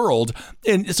the world.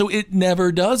 And so it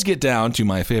never does get down to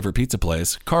my favorite pizza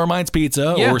place, Carmine's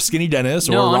Pizza or Skinny Dennis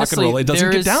or Rock and Roll. It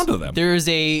doesn't get down to them. There's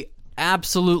a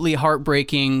absolutely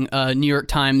heartbreaking New York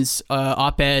Times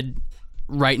op-ed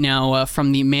right now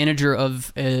from the manager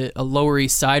of a Lower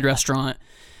East Side restaurant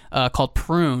called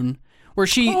Prune, where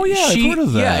I've heard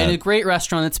of that. In a great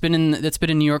restaurant that's been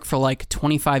in New York for like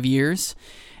 25 years.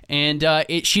 And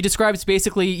she describes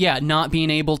basically, not being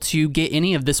able to get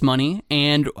any of this money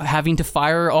and having to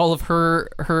fire all of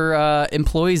her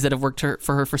employees that have worked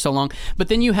for her for so long. But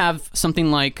then you have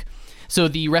something like, so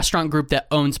the restaurant group that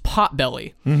owns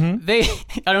Potbelly,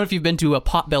 I don't know if you've been to a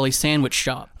Potbelly sandwich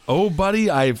shop. Oh, buddy,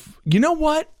 you know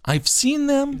what? I've seen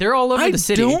them. They're all over the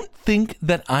city. I don't think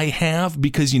that I have,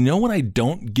 because you know what I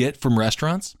don't get from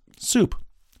restaurants? Soup.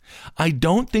 I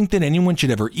don't think that anyone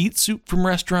should ever eat soup from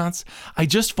restaurants. I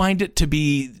just find it to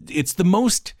be, it's the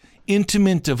most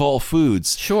intimate of all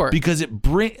foods. Sure. Because it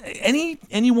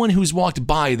anyone who's walked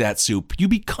by that soup, you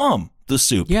become the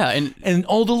soup. Yeah, and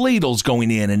all the ladles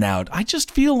going in and out. I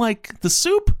just feel like the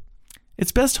soup,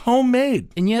 it's best homemade.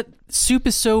 And yet soup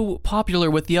is so popular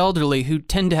with the elderly who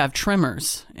tend to have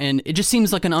tremors, and it just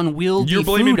seems like an unwieldy You're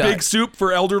blaming food Big Soup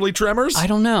for elderly tremors? I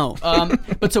don't know.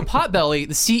 But so Potbelly,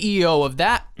 the CEO of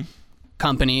that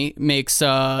company, makes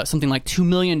something like $2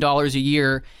 million a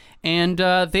year, and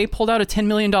they pulled out a $10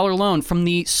 million loan from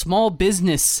the small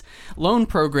business loan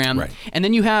program. Right. And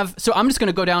then you have, so I'm just going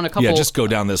to go down a couple. Yeah, just go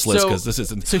down this list because this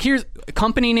isn't. So here's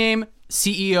company name,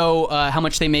 CEO, how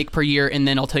much they make per year, and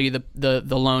then I'll tell you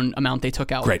the loan amount they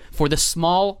took out. Great. For the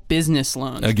small business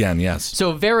loans. Again, yes.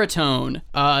 So Veritone,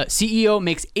 CEO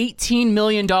makes $18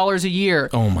 million a year.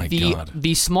 Oh my God.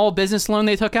 The small business loan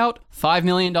they took out, $5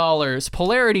 million.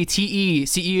 Polarity TE,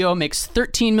 CEO makes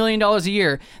 $13 million a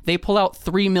year. They pull out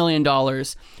 $3 million.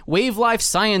 Wave Life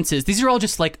Sciences, these are all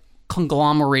just like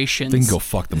conglomerations. They can go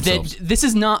fuck themselves. This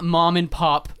is not mom and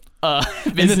pop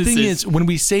businesses. And the thing is, when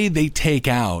we say they take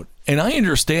out, and I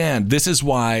understand this is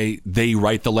why they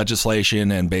write the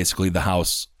legislation and basically the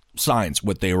House signs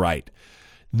what they write.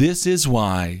 This is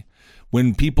why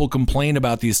when people complain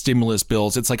about these stimulus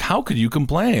bills, it's like, how could you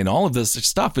complain? All of this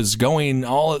stuff is going,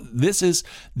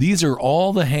 these are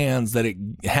all the hands that it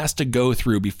has to go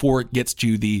through before it gets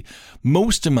to the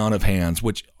most amount of hands,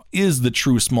 which is the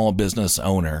true small business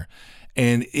owner.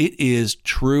 And it is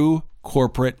true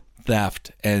corporate theft,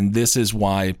 and this is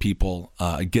why people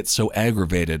get so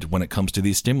aggravated when it comes to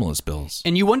these stimulus bills.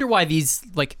 And you wonder why these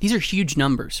are huge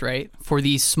numbers, right, for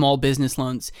these small business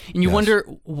loans. And you wonder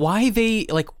why they,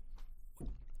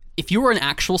 if you were an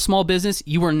actual small business,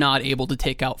 you were not able to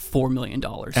take out $4 million.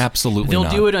 Absolutely They'll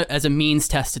not. do it as a means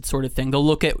tested sort of thing. They'll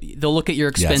look at your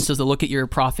expenses, Yes. they'll look at your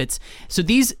profits. So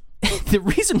these the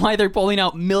reason why they're pulling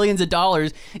out millions of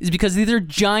dollars is because these are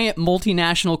giant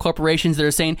multinational corporations that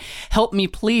are saying, help me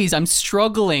please, I'm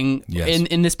struggling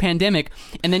in this pandemic.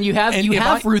 And then you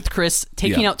have Ruth Chris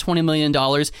taking out $20 million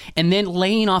and then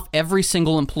laying off every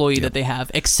single employee that they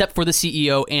have, except for the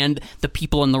CEO and the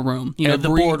people in the room, the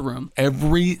boardroom.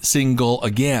 Every single,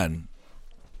 again,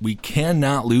 we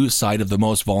cannot lose sight of the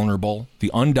most vulnerable,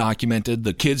 the undocumented,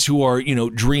 the kids who are,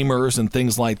 dreamers and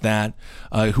things like that,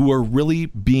 who are really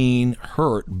being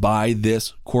hurt by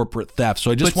this corporate theft.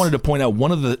 So I just wanted to point out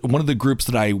one of the groups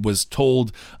that I was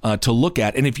told to look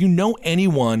at. And if you know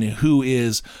anyone who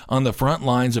is on the front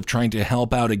lines of trying to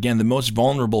help out, again, the most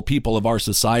vulnerable people of our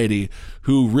society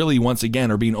who really, once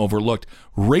again, are being overlooked,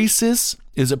 Racis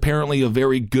is apparently a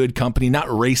very good company. Not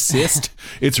racist.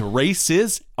 It's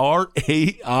Racis,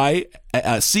 RAICES.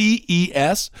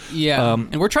 Yeah.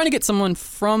 And we're trying to get someone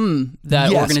from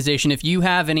that organization. If you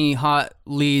have any hot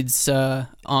leads on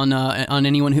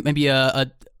anyone who maybe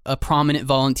a a prominent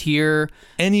volunteer,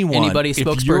 anybody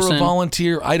spokesperson. If you're a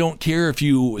volunteer, I don't care if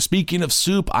you. Speaking of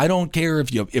soup, I don't care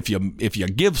if you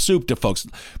give soup to folks.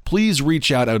 Please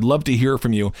reach out. I would love to hear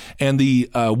from you. And the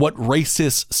what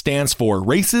RACES stands for.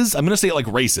 RACES. I'm going to say it like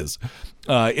races.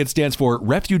 It stands for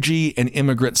Refugee and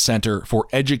Immigrant Center for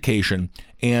Education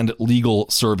and Legal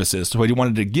Services. So I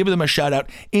wanted to give them a shout out.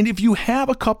 And if you have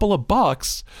a couple of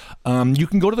bucks, you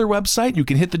can go to their website. You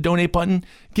can hit the donate button.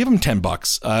 Give them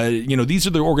 $10. These are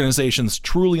the organizations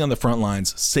truly on the front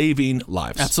lines, saving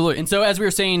lives. Absolutely. And so as we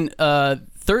were saying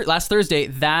last Thursday,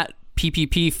 that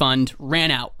PPP fund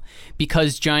ran out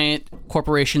because giant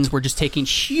corporations were just taking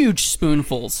huge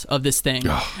spoonfuls of this thing.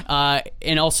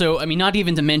 And also, I mean, not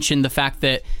even to mention the fact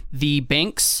that the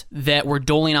banks that were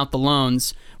doling out the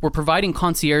loans were providing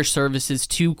concierge services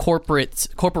to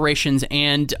corporations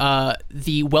and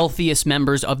the wealthiest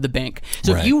members of the bank.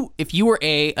 So if you were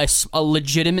a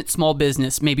legitimate small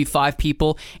business, maybe 5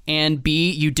 people, and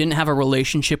B, you didn't have a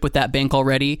relationship with that bank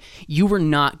already, you were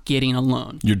not getting a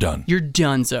loan. You're done. You're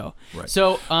donezo. Right.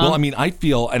 So, well, I mean, I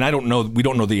feel, and I don't know, we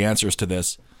don't know the answers to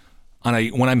this.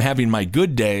 When I'm having my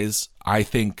good days, I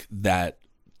think that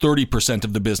 30%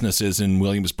 of the businesses in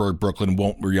Williamsburg, Brooklyn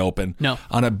won't reopen. No.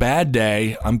 On a bad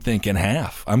day, I'm thinking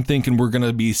half. I'm thinking we're going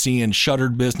to be seeing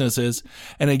shuttered businesses.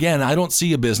 And again, I don't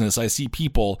see a business. I see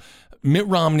people. Mitt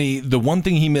Romney, the one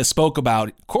thing he misspoke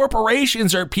about,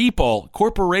 corporations are people.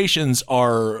 Corporations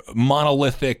are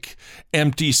monolithic,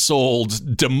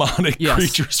 empty-souled, demonic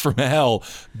creatures from hell.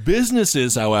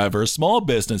 Businesses, however, small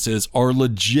businesses are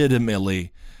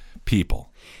legitimately people.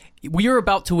 We are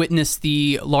about to witness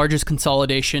the largest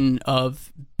consolidation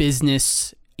of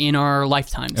business in our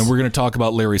lifetimes. And we're going to talk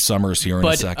about Larry Summers here in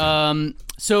a second.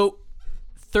 So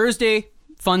Thursday,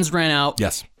 funds ran out.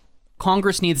 Yes.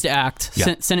 Congress needs to act.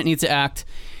 Yeah. Senate needs to act.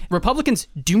 Republicans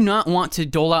do not want to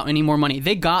dole out any more money.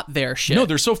 They got their shit. No,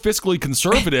 they're so fiscally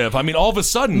conservative. I mean, all of a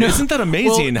sudden, isn't that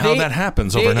amazing how that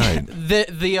happens overnight?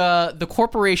 The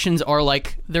corporations are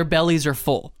like, their bellies are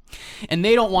full. And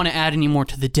they don't want to add any more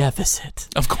to the deficit.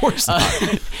 Of course not.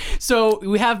 So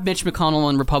we have Mitch McConnell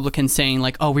and Republicans saying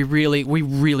like, oh, we really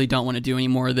don't want to do any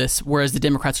more of this. Whereas the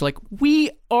Democrats are like,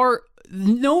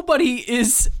 nobody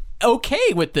is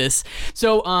okay with this.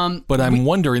 So, but I'm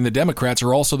wondering, the Democrats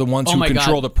are also the ones who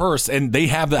control the purse, and they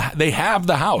have the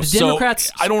House. The Democrats,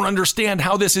 so I don't understand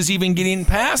how this is even getting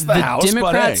past the House. The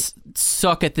Democrats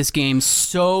suck at this game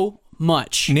so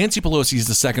much. Nancy Pelosi is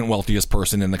the second wealthiest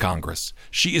person in the Congress.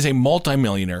 She is a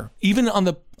multimillionaire. Even on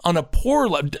a poor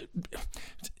level,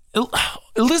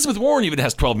 Elizabeth Warren even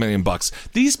has $12 million.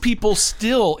 These people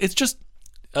still, it's just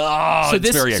So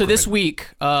this week,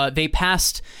 they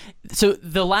passed. So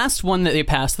the last one that they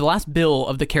passed, the last bill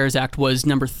of the CARES Act was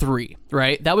number 3,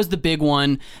 right? That was the big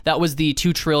one. That was the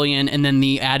 $2 trillion, and then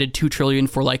the added $2 trillion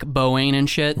for like Boeing and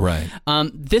shit. Right.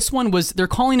 This one they're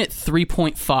calling it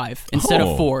 3.5 instead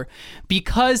of 4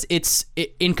 because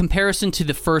in comparison to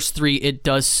the first 3, it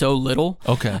does so little.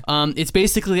 Okay. It's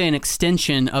basically an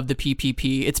extension of the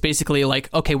PPP. It's basically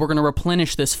like, okay, we're going to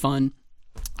replenish this fund.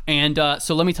 And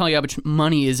so let me tell you how much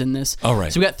money is in this. All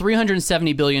right. So we got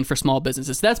 $370 billion for small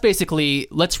businesses. So that's basically,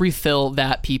 let's refill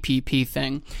that PPP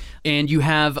thing. And you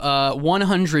have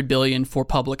 $100 billion for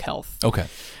public health. Okay.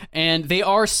 And they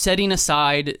are setting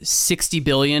aside $60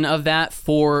 billion of that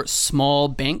for small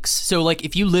banks. So like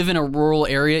if you live in a rural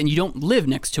area and you don't live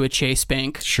next to a Chase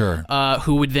Bank, sure,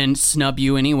 who would then snub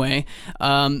you anyway,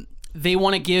 they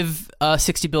want to give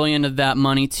 $60 billion of that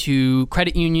money to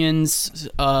credit unions,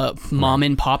 mom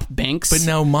and pop banks. But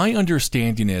now my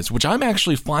understanding is, which I'm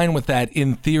actually fine with that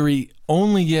in theory,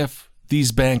 only if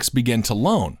these banks begin to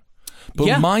loan.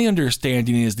 But my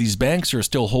understanding is these banks are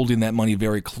still holding that money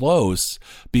very close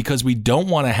because we don't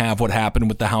want to have what happened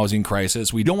with the housing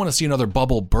crisis. We don't want to see another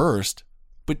bubble burst.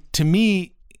 But to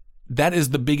me, that is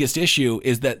the biggest issue,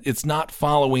 is that it's not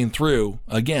following through,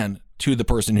 again, to the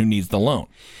person who needs the loan.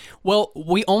 Well,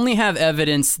 we only have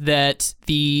evidence that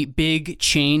the big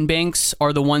chain banks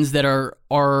are the ones that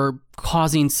are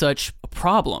causing such a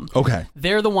problem. Okay.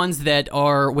 They're the ones that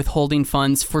are withholding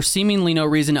funds for seemingly no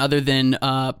reason other than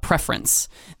preference.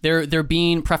 They're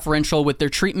being preferential with their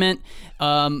treatment.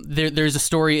 There's a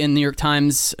story in the New York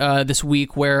Times this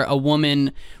week where a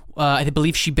woman, I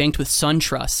believe she banked with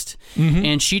SunTrust,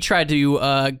 and she tried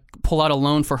to pull out a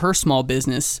loan for her small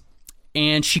business,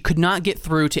 and she could not get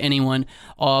through to anyone.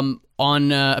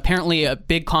 Apparently,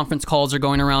 big conference calls are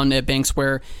going around at banks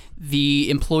where the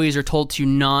employees are told to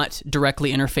not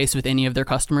directly interface with any of their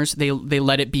customers. They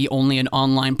let it be only an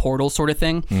online portal sort of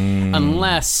thing,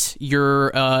 unless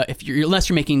you're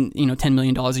making $10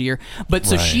 million a year. But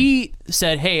so she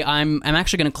said, "Hey, I'm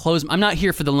actually going to close. I'm not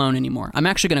here for the loan anymore. I'm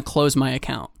actually going to close my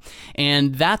account."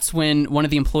 And that's when one of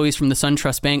the employees from the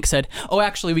SunTrust Bank said, "Oh,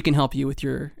 actually, we can help you with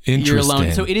your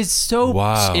loan." So it is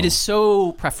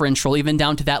so preferential, even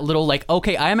down to that little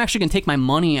okay, I am actually going to take my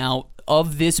money out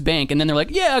of this bank, and then they're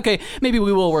like, yeah, okay, maybe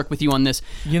we will work with you on this.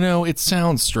 It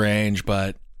sounds strange,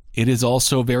 but it is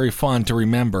also very fun to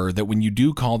remember that when you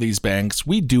do call these banks,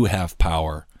 we do have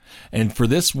power. And for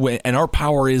this way, and our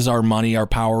power is our money, our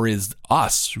power is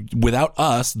us. Without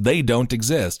us, they don't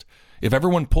exist. If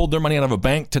everyone pulled their money out of a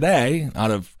bank today,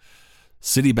 out of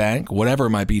Citibank, whatever it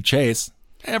might be, Chase,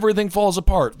 everything falls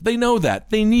apart. They know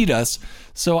that. They need us.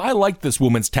 So I like this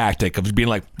woman's tactic of being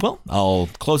like, well, I'll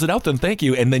close it out then, thank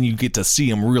you. And then you get to see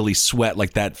him really sweat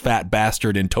like that fat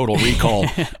bastard in Total Recall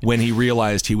when he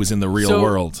realized he was in the real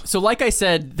world. So like I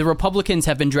said, the Republicans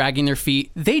have been dragging their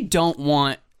feet. They don't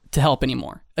want to help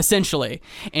anymore, essentially.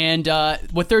 And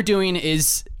what they're doing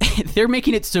is they're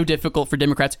making it so difficult for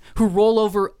Democrats who roll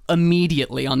over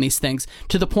immediately on these things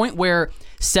to the point where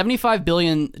 $75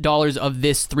 billion of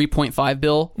this 3.5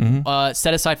 bill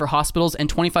set aside for hospitals and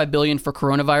 $25 billion for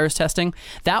coronavirus testing.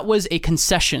 That was a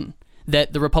concession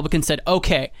that the Republicans said,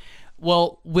 okay,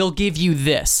 well, we'll give you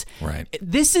this. Right.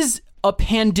 This is a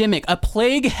pandemic. A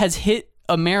plague has hit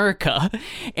America,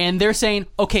 and they're saying,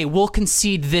 okay, we'll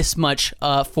concede this much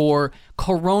for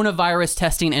coronavirus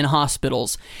testing and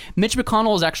hospitals. Mitch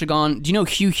McConnell has actually gone, do you know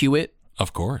Hugh Hewitt?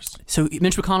 Of course. So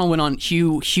Mitch McConnell went on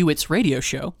Hugh Hewitt's radio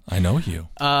show. I know Hugh.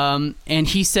 And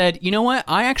he said, you know what?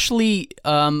 I actually,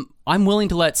 I'm willing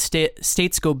to let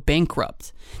states go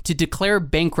bankrupt, to declare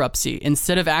bankruptcy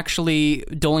instead of actually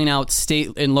doling out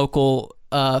state and local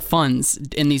funds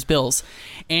in these bills.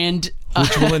 And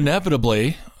which will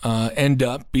inevitably end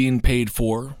up being paid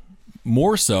for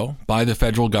more so by the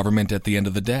federal government at the end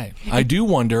of the day. I do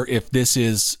wonder if this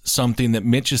is something that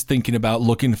Mitch is thinking about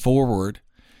looking forward.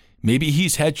 Maybe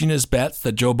he's hedging his bets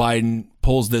that Joe Biden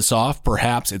pulls this off.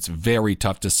 Perhaps. It's very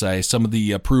tough to say. Some of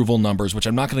the approval numbers, which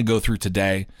I'm not going to go through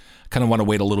today, kind of want to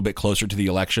wait a little bit closer to the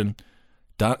election.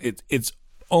 It's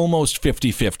almost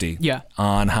 50-50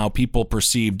 on how people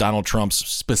perceive Donald Trump's,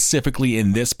 specifically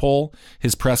in this poll,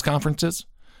 his press conferences,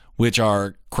 which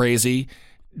are crazy.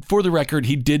 For the record,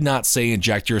 he did not say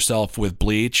inject yourself with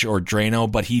bleach or Drano,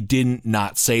 but he didn't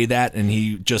not say that. And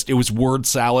it was word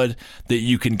salad that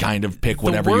you can kind of pick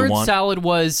whatever you want. The word salad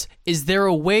was, is there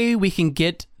a way we can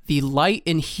get the light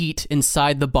and heat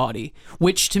inside the body?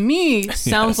 Which to me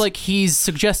sounds like he's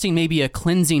suggesting maybe a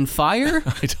cleansing fire.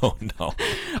 I don't know.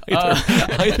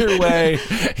 Either way,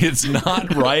 it's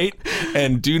not right.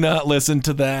 And do not listen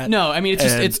to that. No, I mean,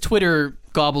 it's Twitter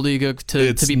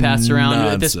gobbledygook to be passed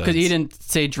around because he didn't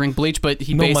say drink bleach, but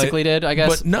he basically did, I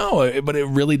guess. But it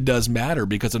really does matter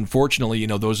because unfortunately,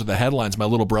 those are the headlines. My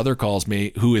little brother calls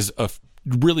me, who is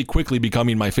really quickly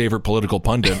becoming my favorite political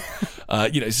pundit.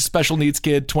 He's a special needs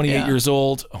kid, 28 years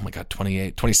old. Oh my God,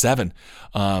 27.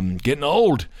 Getting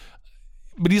old.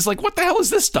 But he's like, what the hell is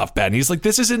this stuff, Ben? He's like,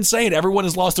 this is insane. Everyone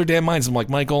has lost their damn minds. I'm like,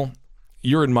 Michael,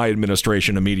 you're in my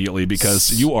administration immediately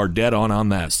because you are dead on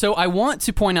that. So I want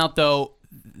to point out, though,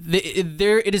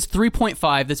 it is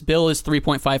 3.5. This bill is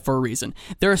 3.5 for a reason.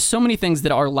 There are so many things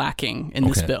that are lacking in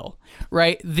this bill,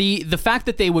 right? The fact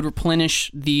that they would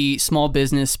replenish the small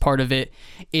business part of it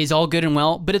is all good and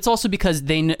well, but it's also because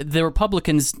the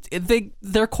Republicans,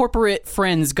 their corporate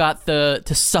friends got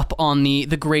to sup on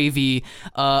the gravy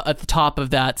at the top of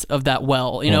that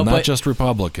well. Not just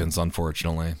Republicans,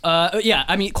 unfortunately.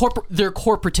 I mean, their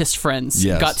corporatist friends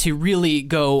got to really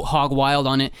go hog wild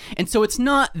on it, and so it's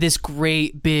not this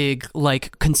great big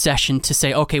concession to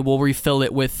say, okay, we'll refill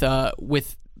it with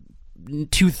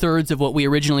 2/3 of what we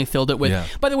originally filled it with. Yeah.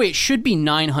 By the way, it should be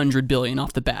 $900 billion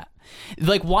off the bat.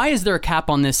 Why is there a cap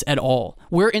on this at all?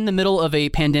 We're in the middle of a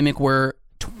pandemic where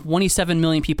 27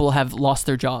 million people have lost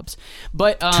their jobs.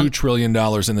 But $2 trillion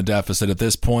in the deficit at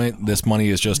this point. This money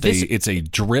is just it's a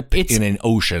drip in an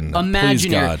ocean. Imaginary.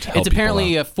 Please God, help it's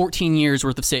apparently 14 years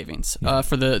worth of savings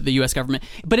for the U.S. government.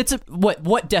 But it's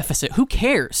what deficit? Who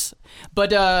cares?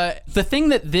 But the thing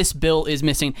that this bill is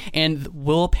missing, and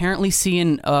we'll apparently see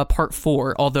in Part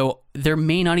 4, although there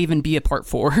may not even be a part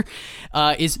 4,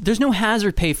 is there's no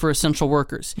hazard pay for essential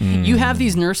workers. You have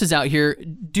these nurses out here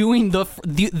doing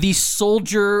the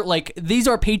soldier, like, these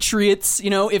are patriots,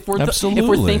 if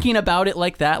we're thinking about it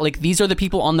like that, like, these are the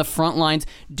people on the front lines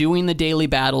doing the daily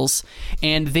battles,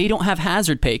 and they don't have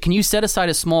hazard pay. Can you set aside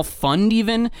a small fund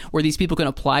even where these people can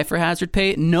apply for hazard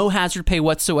pay? No hazard pay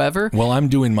whatsoever. Well, I'm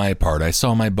doing my part. I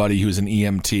saw my buddy who's an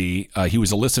EMT. He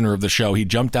was a listener of the show. He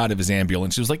jumped out of his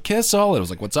ambulance. He was like, Kissel. I was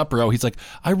like, what's up, bro? He's like,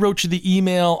 I wrote you the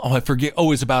email. Oh, I forget.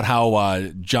 Oh, it's about how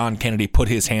John Kennedy put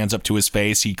his hands up to his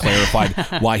face. He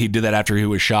clarified why he did that after he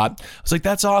was shot. I was like,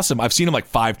 that's awesome. I've seen him like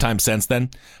 5 times since then,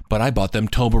 but I bought them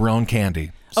Toblerone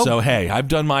candy. So, hey, I've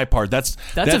done my part. That's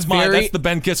the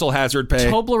Ben Kissel hazard pay.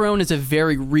 Toblerone is a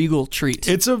very regal treat.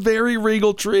 It's a very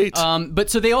regal treat. But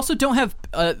so they also don't have,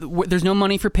 there's no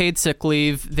money for paid sick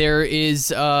leave. There is,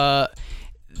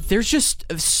 there's just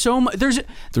so much. There's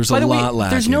a lot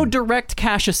lacking. There's no direct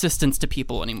cash assistance to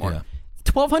people anymore. Yeah.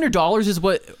 $1,200 is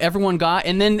what everyone got,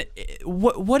 and then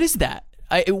what is that?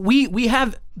 We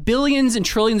have billions and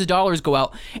trillions of dollars go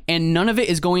out, and none of it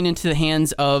is going into the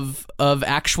hands of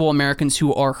actual Americans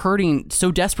who are hurting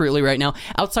so desperately right now.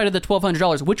 Outside of the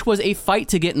 $1,200, which was a fight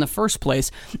to get in the first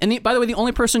place. And by the way, the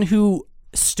only person who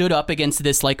stood up against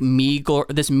this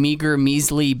meager,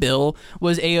 measly bill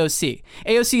was AOC.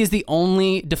 AOC is the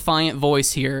only defiant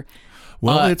voice here.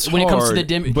 Well, it's when hard, it comes to the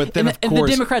Democrats, but then and the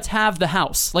Democrats have the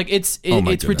House. Like it's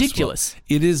ridiculous.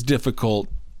 Well, it is difficult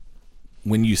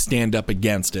when you stand up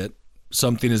against it.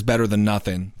 Something is better than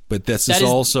nothing, but this is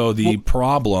also the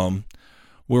problem.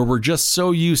 Where we're just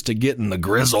so used to getting the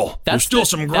grizzle. There's still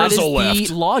some grizzle left. That is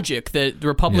the logic that the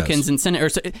Republicans and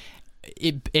Senate.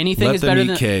 Anything Let is them better eat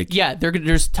than cake. Yeah, they're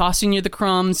just tossing you the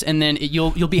crumbs, and then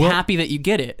you'll be happy that you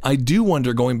get it. I do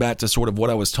wonder, going back to sort of what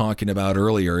I was talking about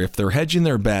earlier, if they're hedging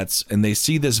their bets and they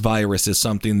see this virus as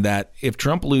something that if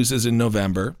Trump loses in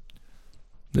November,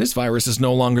 this virus is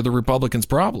no longer the Republicans'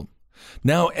 problem.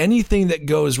 Now, anything that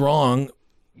goes wrong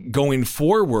going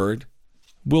forward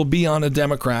will be on a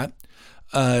Democrat.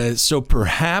 So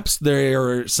perhaps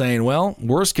they're saying, well,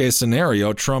 worst case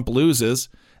scenario, Trump loses,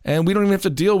 and we don't even have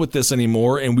to deal with this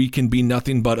anymore, and we can be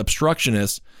nothing but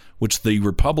obstructionists, which the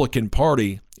Republican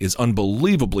Party is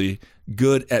unbelievably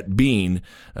good at being.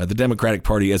 The Democratic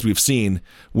Party, as we've seen,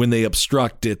 when they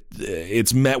obstruct it,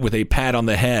 it's met with a pat on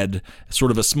the head,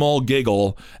 sort of a small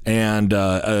giggle, and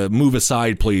move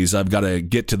aside, please. I've got to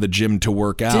get to the gym to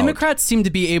work out. Democrats seem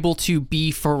to be able to be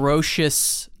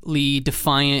ferociously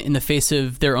defiant in the face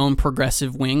of their own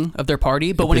progressive wing of their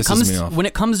party, but when it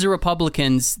comes to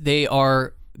Republicans, they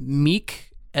are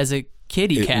meek as a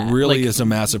kitty cat. It really is a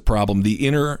massive problem. The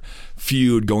inner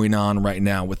feud going on right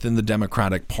now within the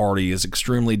Democratic Party is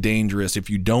extremely dangerous if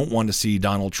you don't want to see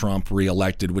Donald Trump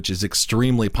reelected, which is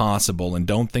extremely possible, and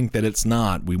don't think that it's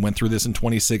not. We went through this in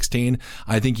 2016.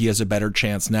 I think he has a better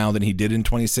chance now than he did in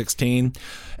 2016,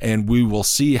 and we will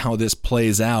see how this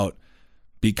plays out,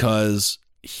 because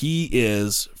he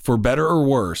is, for better or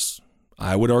worse,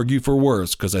 I would argue for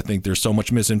worse, because I think there's so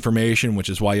much misinformation, which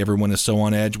is why everyone is so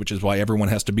on edge, which is why everyone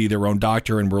has to be their own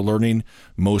doctor, and we're learning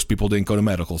most people didn't go to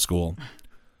medical school.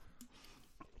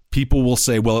 People will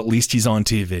say, well, at least he's on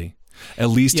TV.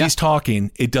 At least he's talking.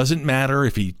 It doesn't matter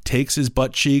if he takes his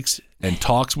butt cheeks and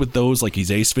talks with those like he's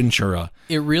Ace Ventura.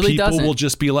 It really doesn't. People will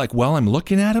just be like, well, I'm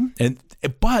looking at him.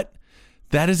 But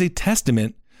that is a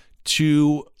testament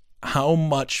to how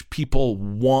much people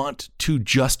want to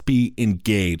just be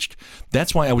engaged.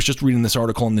 That's why I was just reading this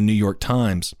article in the New York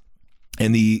Times,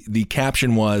 and the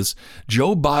caption was,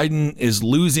 Joe Biden is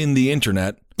losing the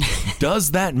internet. Does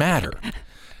that matter?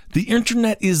 The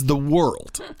internet is the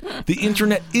world. The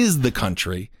internet is the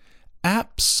country.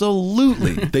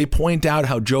 Absolutely. They point out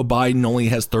how Joe Biden only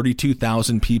has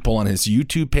 32,000 people on his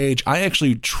YouTube page. I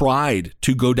actually tried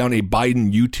to go down a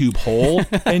Biden YouTube hole,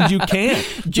 and you can't.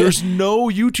 There's no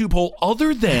YouTube hole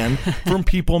other than from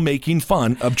people making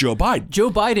fun of Joe Biden. Joe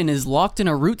Biden is locked in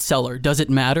a root cellar. Does it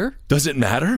matter? Does it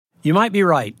matter? You might be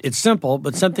right. It's simple,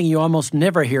 but something you almost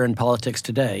never hear in politics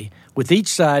today, with each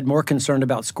side more concerned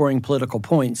about scoring political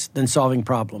points than solving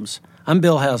problems. I'm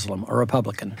Bill Haslam, a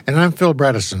Republican. And I'm Phil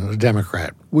Bredesen, a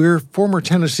Democrat. We're former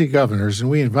Tennessee governors, and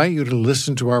we invite you to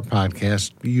listen to our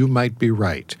podcast, You Might Be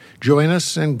Right. Join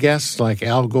us and guests like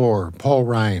Al Gore, Paul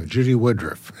Ryan, Judy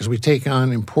Woodruff, as we take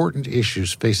on important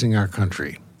issues facing our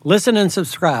country. Listen and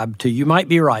subscribe to You Might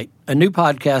Be Right, a new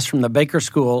podcast from the Baker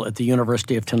School at the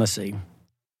University of Tennessee.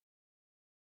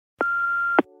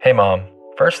 Hey, Mom.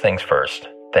 First things first,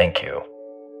 thank you.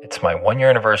 It's my 1-year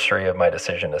anniversary of my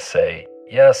decision to say,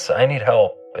 yes, I need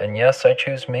help, and yes, I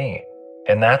choose me.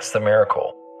 And that's the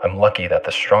miracle. I'm lucky that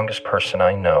the strongest person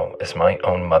I know is my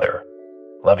own mother.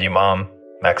 Love you, Mom.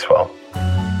 Maxwell.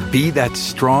 Be that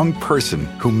strong person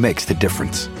who makes the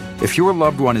difference. If your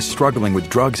loved one is struggling with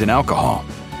drugs and alcohol,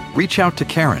 reach out to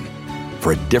Caron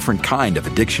for a different kind of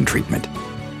addiction treatment.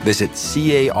 Visit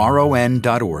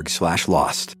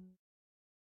caron.org/lost.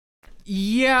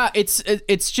 Yeah,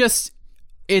 it's just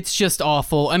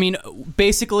awful. I mean,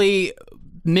 basically,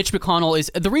 Mitch McConnell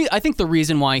is I think the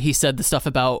reason why he said the stuff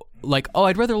about like, oh,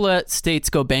 I'd rather let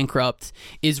states go bankrupt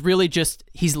is really just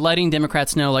he's letting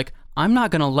Democrats know, like, I'm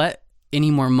not going to let any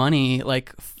more money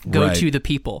like go to the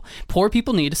people. Poor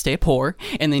people need to stay poor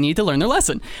and they need to learn their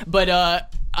lesson. But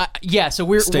so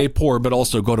we're stay poor, but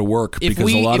also go to work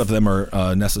because a lot of them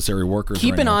are necessary workers.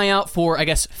 Keep an eye out for, I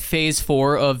guess, phase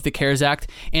 4 of the CARES Act,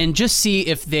 and just see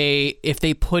if they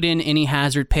put in any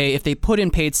hazard pay, if they put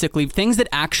in paid sick leave, things that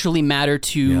actually matter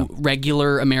to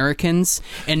regular Americans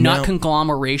and not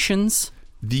conglomerations.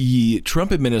 The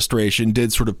Trump administration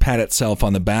did sort of pat itself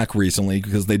on the back recently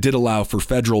because they did allow for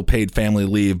federal paid family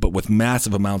leave, but with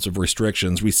massive amounts of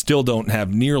restrictions. We still don't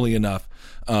have nearly enough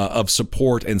of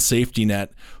support and safety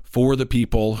net for the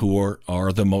people who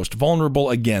are the most vulnerable.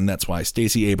 Again, that's why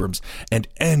Stacey Abrams and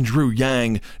Andrew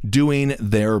Yang doing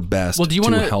their best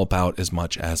to help out as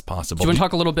much as possible. Do you want to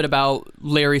talk a little bit about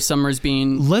Larry Summers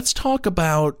being... Let's talk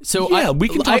about... we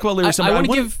can talk about Larry Summers. I want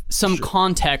to give some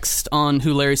context on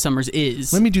who Larry Summers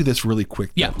is. Let me do this really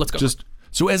quick. Yeah, let's go.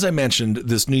 So as I mentioned,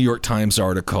 this New York Times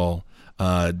article...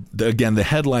 again, the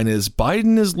headline is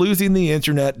Biden is losing the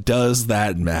internet. Does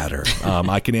that matter?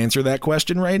 I can answer that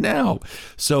question right now.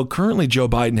 So currently, Joe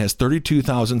Biden has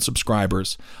 32,000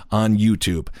 subscribers on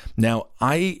YouTube. Now,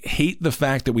 I hate the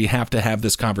fact that we have to have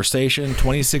this conversation.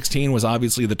 2016 was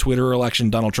obviously the Twitter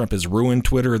election. Donald Trump has ruined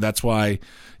Twitter. That's why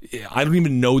I don't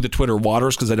even know the Twitter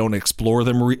waters because I don't explore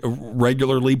them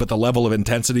regularly. But the level of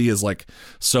intensity is like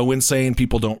so insane.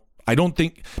 I don't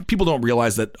think people don't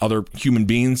realize that other human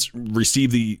beings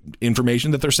receive the information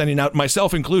that they're sending out,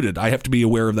 myself included. I have to be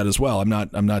aware of that as well. I'm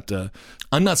not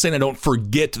saying I don't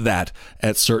forget that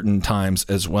at certain times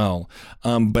as well.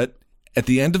 But at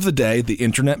the end of the day, the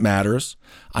internet matters.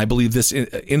 I believe this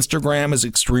Instagram is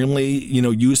extremely,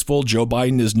 useful. Joe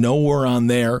Biden is nowhere on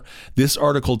there. This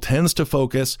article tends to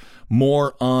focus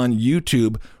more on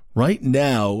YouTube. Right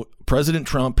now, President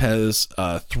Trump has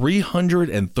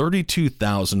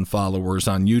 332,000 followers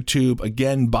on YouTube.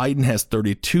 Again, Biden has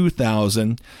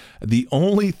 32,000. The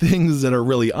only things that are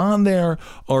really on there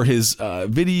are his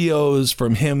videos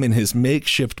from him in his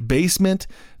makeshift basement.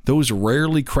 Those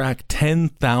rarely crack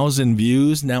 10,000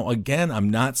 views. Now, again, I'm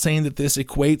not saying that this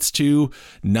equates to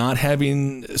not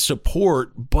having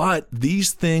support, but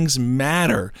these things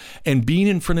matter. And being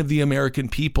in front of the American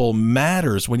people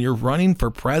matters. When you're running for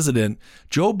president,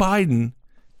 Joe Biden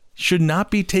should not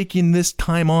be taking this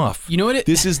time off. You know what?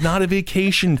 This is not a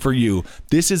vacation for you.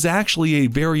 This is actually a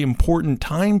very important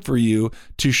time for you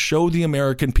to show the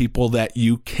American people that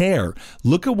you care.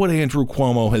 Look at what Andrew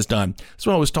Cuomo has done. That's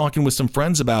what I was talking with some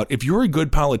friends about. If you're a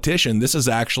good politician, this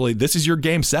is your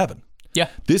game 7. Yeah.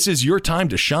 This is your time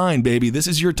to shine, baby. This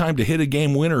is your time to hit a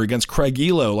game winner against Craig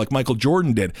Elo like Michael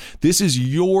Jordan did. This is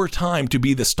your time to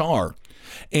be the star.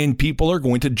 And people are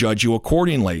going to judge you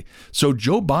accordingly. So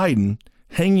Joe Biden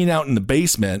hanging out in the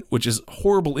basement, which is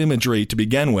horrible imagery to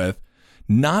begin with,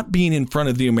 not being in front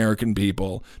of the American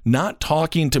people, not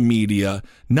talking to media,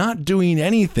 not doing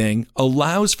anything,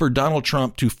 allows for Donald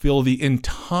Trump to fill the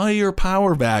entire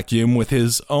power vacuum with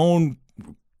his own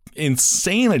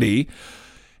insanity.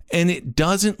 And it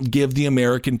doesn't give the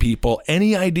American people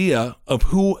any idea of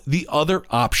who the other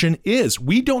option is.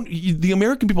 The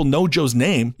American people know Joe's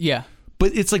name. Yeah.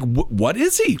 But it's like, what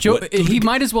is he? Joe, he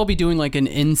might as well be doing like an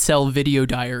incel video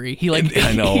diary.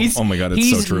 I know. Oh my God, it's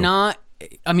so true. He's not.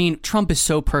 I mean, Trump is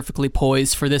so perfectly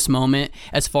poised for this moment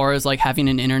as far as like having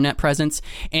an internet presence.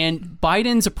 And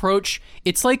Biden's approach,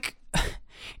 it's like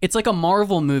a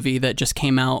Marvel movie that just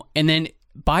came out, and then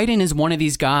Biden is one of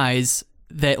these guys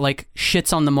that like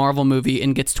shits on the Marvel movie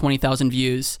and gets 20,000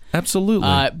 views. Absolutely.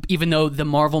 Even though the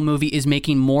Marvel movie is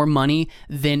making more money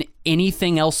than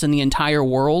anything else in the entire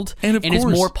world, and is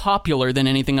more popular than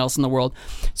anything else in the world.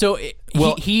 So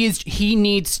he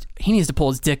needs to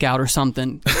pull his dick out or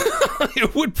something.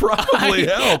 It would probably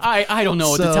help. I don't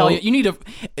know what to tell you. You need to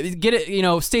get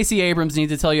it. Stacey Abrams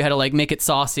needs to tell you how to like make it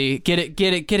saucy. Get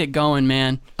it going,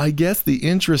 man. I guess the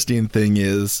interesting thing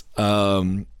is,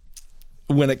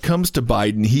 when it comes to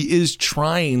Biden, he is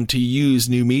trying to use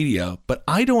new media, but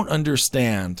I don't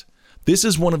understand. This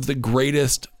is one of the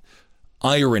greatest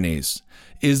ironies,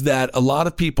 is that a lot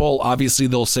of people, obviously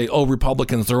they'll say, oh,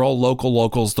 Republicans, they're all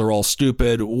locals, they're all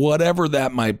stupid, whatever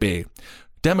that might be.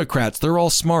 Democrats, they're all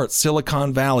smart,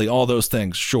 Silicon Valley, all those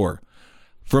things, sure.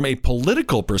 From a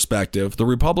political perspective, the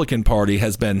Republican Party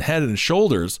has been head and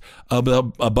shoulders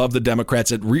above the Democrats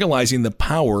at realizing the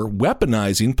power,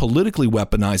 politically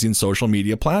weaponizing social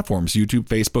media platforms, YouTube,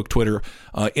 Facebook, Twitter,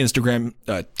 Instagram,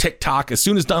 TikTok. As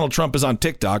soon as Donald Trump is on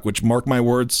TikTok, which, mark my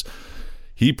words,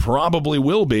 he probably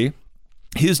will be,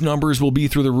 his numbers will be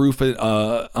through the roof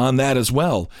on that as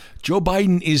well. Joe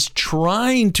Biden is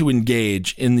trying to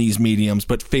engage in these mediums,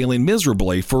 but failing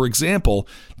miserably. For example,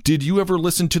 did you ever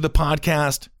listen to the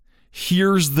podcast,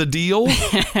 Here's the Deal? The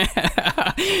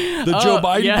Joe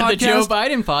Biden podcast? The Joe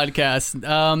Biden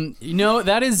podcast.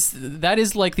 That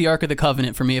is like the Ark of the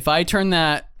Covenant for me. If I turn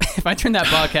that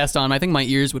podcast on, I think my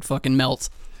ears would fucking melt.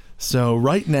 So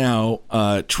right now,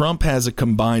 Trump has a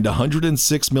combined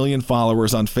 106 million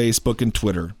followers on Facebook and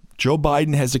Twitter. Joe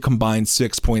Biden has a combined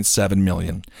 6.7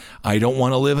 million. I don't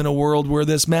want to live in a world where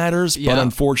this matters, but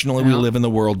unfortunately we live in the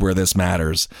world where this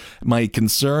matters. My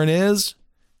concern is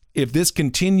if this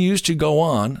continues to go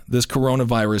on, this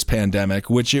coronavirus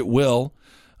pandemic, which it will,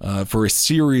 for a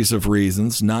series of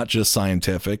reasons, not just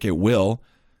scientific, it will.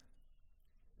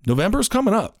 November's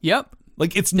coming up. Yep.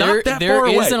 Like, it's not that far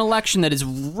away. There is an election that is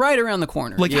right around the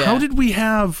corner. Like, how did we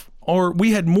have, or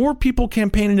we had more people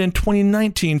campaigning in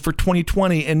 2019 for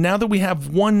 2020, and now that we have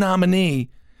one nominee,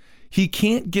 he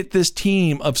can't get this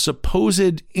team of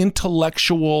supposed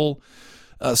intellectual,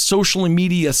 social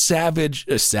media savvy-minded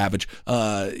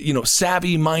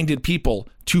people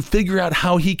to figure out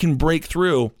how he can break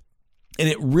through, and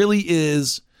it really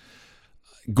is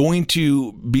going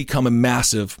to become a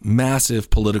massive, massive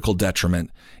political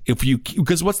detriment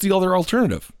because what's the other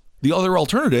alternative? The other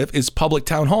alternative is public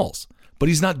town halls, but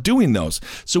he's not doing those.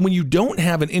 So when you don't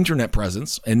have an internet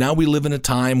presence, and now we live in a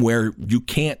time where you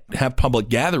can't have public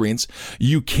gatherings,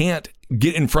 you can't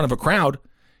get in front of a crowd,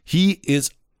 he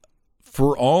is,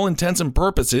 for all intents and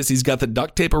purposes, he's got the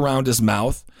duct tape around his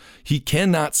mouth. He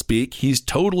cannot speak. He's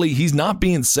not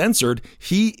being censored.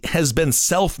 He has been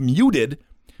self-muted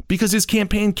because his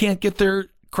campaign can't get their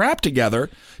crap together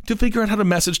to figure out how to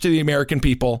message to the American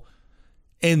people.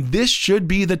 And this should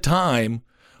be the time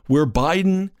where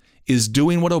Biden is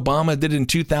doing what Obama did in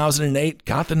 2008,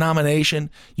 got the nomination,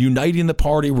 uniting the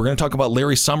party. We're going to talk about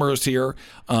Larry Summers here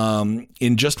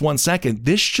in just 1 second.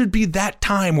 This should be that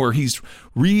time where he's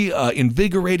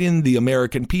reinvigorating the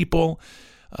American people,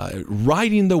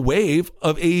 riding the wave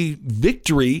of a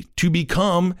victory to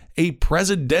become a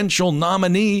presidential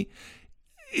nominee.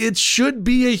 It should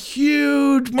be a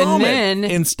huge moment. And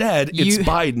then instead, it's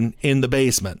Biden in the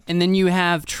basement. And then you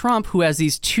have Trump, who has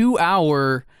these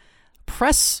 2-hour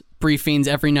press briefings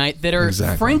every night that are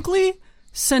frankly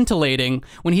scintillating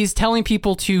when he's telling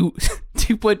people to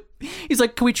put, he's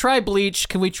like, can we try bleach?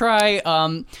 Can we try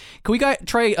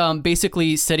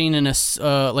basically sitting in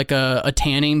a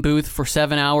tanning booth for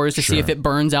 7 hours to see if it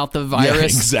burns out the virus? Yeah,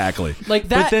 exactly. Like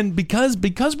that. But then because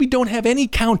we don't have any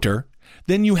counter,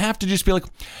 then you have to just be like,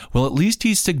 well, at least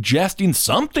he's suggesting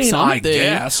something. I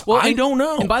guess. Well, I don't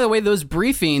know. And by the way, those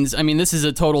briefings, I mean, this is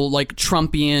a total like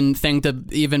Trumpian thing to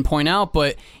even point out,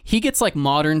 but he gets like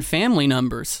Modern Family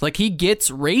numbers. Like he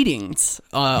gets ratings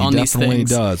on these things. He definitely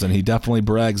does, and he definitely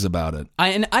brags about it.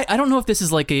 I don't know if this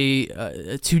is like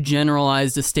a too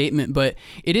generalized a statement, but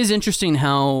it is interesting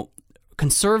how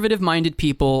conservative-minded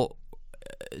people,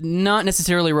 not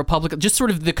necessarily Republican, just sort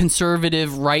of the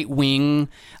conservative right wing,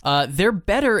 they're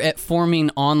better at forming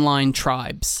online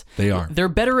tribes. They are. They're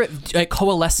better at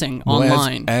coalescing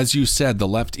online. As you said, the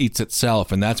left eats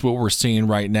itself, and that's what we're seeing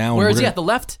right now. Whereas, the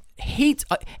left hates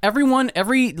everyone.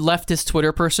 Every leftist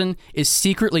Twitter person is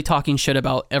secretly talking shit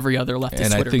about every other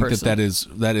leftist Twitter person. And I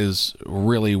think that is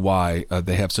really why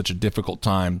they have such a difficult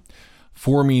time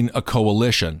forming a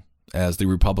coalition, as the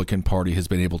Republican Party has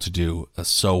been able to do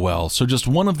so well. So just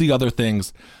one of the other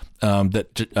things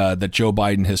that Joe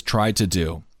Biden has tried to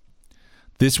do,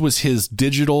 this was his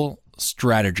digital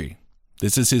strategy.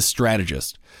 This is his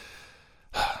strategist.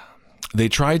 They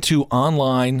tried to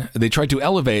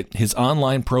elevate his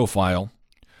online profile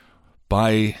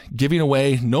by giving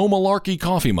away no malarkey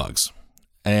coffee mugs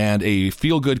and a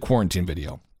feel-good quarantine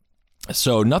video.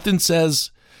 So nothing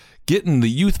says getting the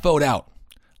youth vote out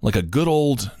like a good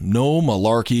old no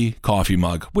malarkey coffee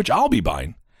mug, which I'll be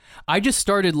buying. I just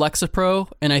started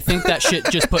Lexapro, and I think that shit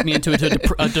just put me into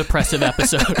a depressive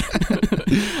episode.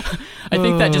 I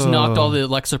think that just knocked all the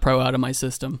Lexapro out of my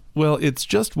system. Well, it's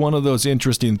just one of those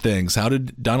interesting things. How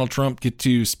did Donald Trump get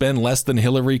to spend less than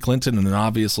Hillary Clinton? And then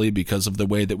obviously because of the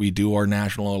way that we do our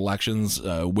national elections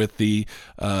with the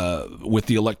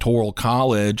Electoral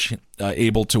College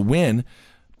able to win,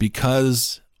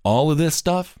 because all of this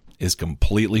stuff is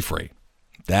completely free.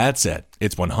 That's it.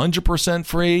 It's 100%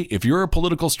 free. If you're a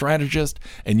political strategist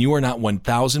and you are not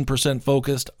 1,000%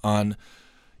 focused on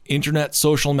internet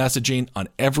social messaging on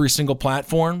every single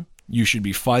platform, you should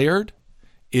be fired.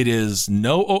 It is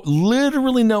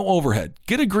literally no overhead.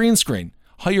 Get a green screen.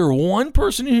 Hire one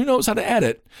person who knows how to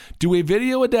edit. Do a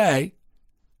video a day.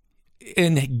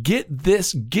 And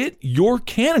get your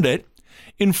candidate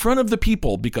in front of the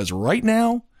people, because right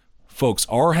now, folks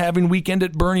are having Weekend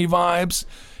at Bernie vibes.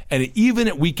 And even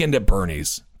at Weekend at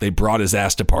Bernie's, they brought his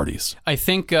ass to parties. I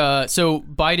think, so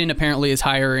Biden apparently is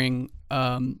hiring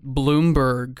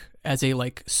Bloomberg as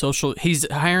a social, he's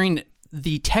hiring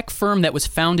the tech firm that was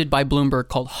founded by Bloomberg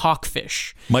called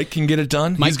Hawkfish. Mike can get it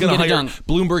done. He's going to hire.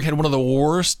 Bloomberg had one of the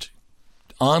worst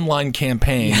online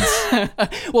campaigns.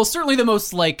 Well, certainly the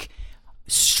most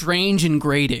strange and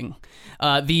grating.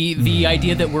 The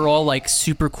idea that we're all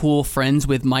super cool friends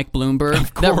with Mike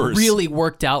Bloomberg, that really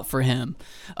worked out for him.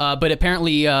 But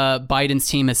apparently Biden's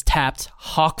team has tapped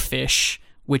Hawkfish,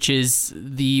 which is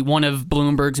one of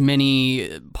Bloomberg's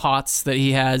many pots that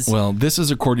he has. Well, this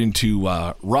is according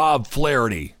to Rob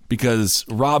Flaherty, because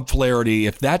Rob Flaherty,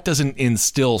 if that doesn't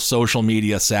instill social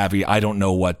media savvy, I don't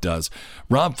know what does.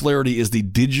 Rob Flaherty is the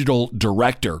digital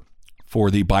director for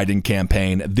the Biden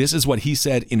campaign. This is what he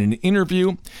said in an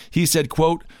interview. He said,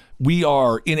 quote, "We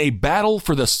are in a battle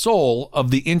for the soul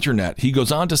of the internet." He goes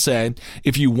on to say,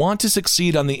 "If you want to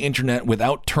succeed on the internet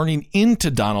without turning into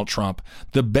Donald Trump,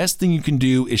 the best thing you can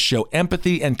do is show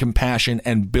empathy and compassion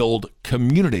and build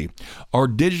community. Our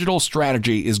digital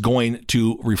strategy is going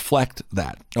to reflect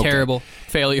that." Okay. Terrible.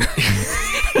 Failure.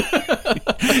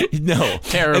 No.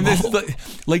 Terrible. And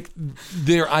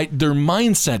their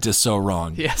mindset is so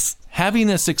wrong. Yes. Having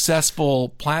a successful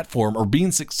platform or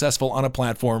being successful on a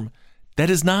platform that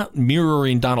is not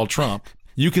mirroring Donald Trump.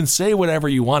 You can say whatever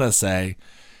you want to say.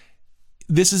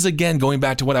 This is, again, going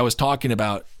back to what I was talking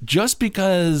about. Just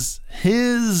because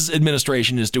his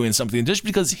administration is doing something, just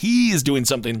because he is doing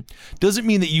something, doesn't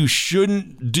mean that you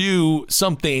shouldn't do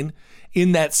something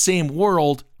in that same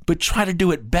world, but try to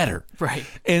do it better. Right.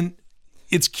 And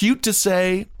it's cute to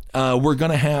say, we're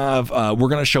going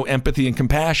to show empathy and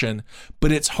compassion,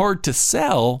 but it's hard to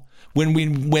sell when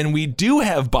we do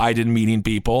have Biden meeting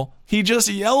people. He just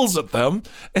yells at them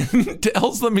and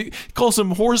tells them, he calls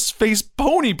them horse-faced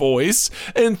pony boys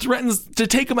and threatens to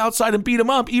take them outside and beat them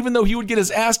up, even though he would get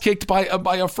his ass kicked by a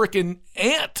freaking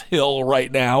anthill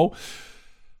right now.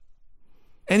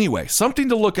 Anyway, something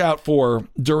to look out for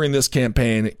during this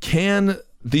campaign. Can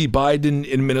the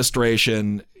Biden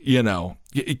administration,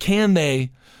 can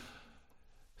they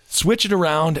switch it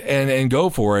around and go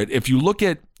for it? If you look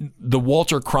at the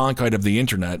Walter Cronkite of the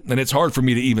internet, and it's hard for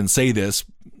me to even say this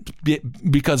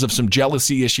because of some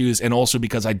jealousy issues and also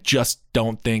because I just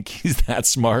don't think he's that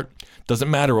smart. Doesn't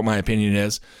matter what my opinion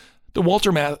is. The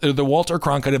Walter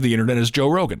Cronkite of the internet is Joe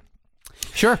Rogan.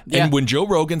 Sure. Yeah. And when Joe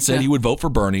Rogan said he would vote for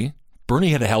Bernie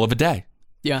had a hell of a day.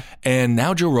 Yeah. And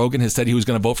now Joe Rogan has said he was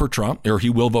going to vote for Trump, or he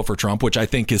will vote for Trump, which I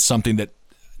think is something that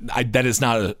is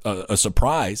not a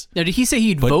surprise. Now, did he say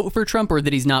he'd vote for Trump, or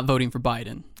that he's not voting for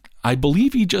Biden? I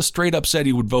believe he just straight up said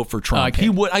he would vote for Trump. Okay. He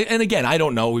would, and again, I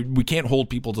don't know. We can't hold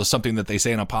people to something that they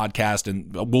say on a podcast,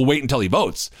 and we'll wait until he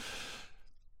votes.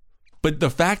 But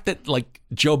the fact that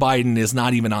Joe Biden is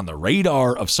not even on the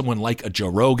radar of someone like a Joe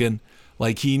Rogan,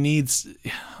 he needs.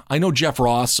 I know Jeff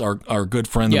Ross, our good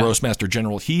friend, the Roastmaster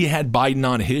General. He had Biden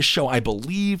on his show, I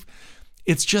believe.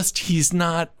 It's just he's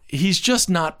just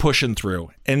not pushing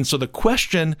through. And so the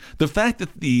fact that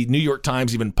the New York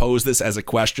Times even posed this as a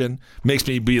question makes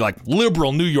me be like,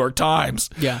 liberal New York Times.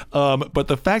 Yeah. But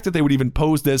the fact that they would even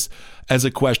pose this as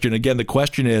a question, again, the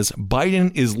question is,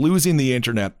 Biden is losing the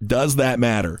internet. Does that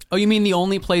matter? Oh, you mean the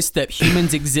only place that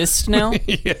humans exist now?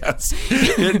 Yes.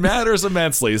 It matters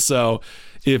immensely. So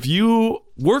if you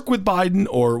work with Biden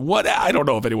or what, I don't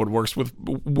know if anyone works for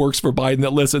Biden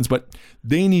that listens, but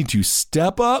they need to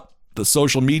step up the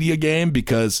social media game,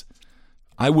 because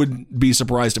I would be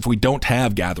surprised if we don't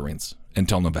have gatherings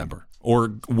until November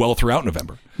or well throughout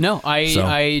November. No,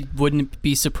 I wouldn't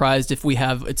be surprised if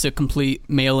it's a complete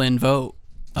mail-in vote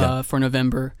for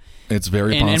November. It's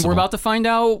very possible. And we're about to find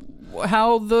out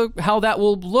how that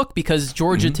will look, because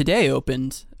Georgia today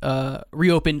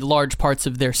reopened large parts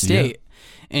of their state. Yeah.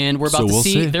 And we're about to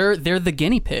see they're the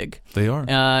guinea pig. They are.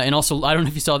 And also, I don't know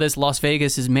if you saw this, Las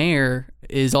Vegas' mayor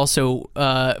is also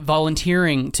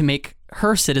volunteering to make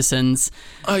her citizens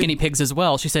guinea pigs as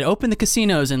well. She said, open the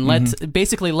casinos and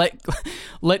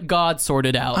let God sort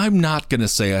it out. I'm not going to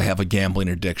say I have a gambling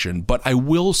addiction, but I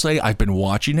will say I've been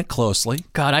watching it closely.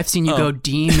 God, I've seen you go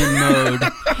demon mode.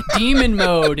 Demon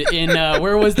mode in,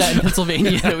 where was that in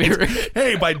Pennsylvania? That we were...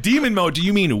 Hey, by demon mode, do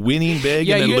you mean winning big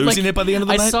and then losing it by the end of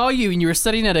the night? I saw you and you were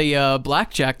sitting at a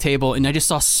blackjack table and I just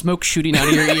saw smoke shooting out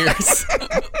of your ears.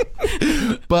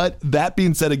 But that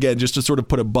being said, again, just to sort of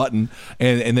put a button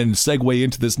and then segue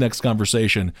into this next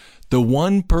conversation, the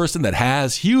one person that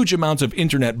has huge amounts of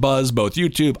internet buzz, both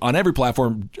YouTube, on every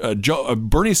platform,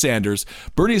 Bernie Sanders.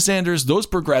 Bernie Sanders, those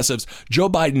progressives, Joe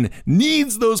Biden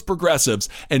needs those progressives,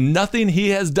 and nothing he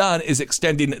has done is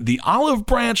extending the olive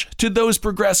branch to those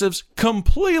progressives,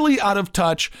 completely out of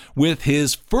touch with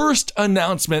his first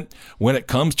announcement when it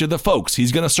comes to the folks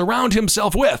he's going to surround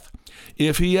himself with.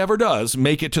 If he ever does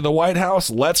make it to the White House,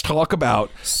 let's talk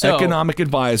about economic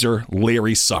advisor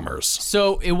Larry Summers.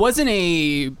 So it wasn't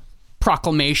a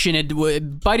proclamation.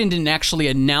 Biden didn't actually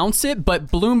announce it, but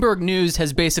Bloomberg News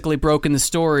has basically broken the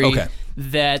story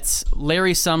that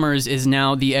Larry Summers is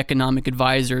now the economic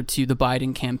advisor to the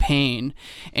Biden campaign.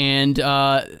 And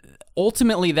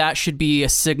ultimately, that should be a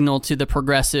signal to the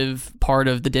progressive part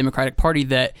of the Democratic Party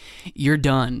that you're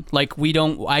done. Like,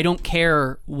 I don't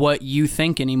care what you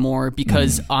think anymore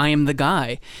because I am the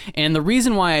guy. And the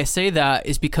reason why I say that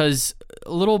is because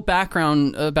a little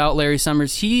background about Larry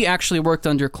Summers. He actually worked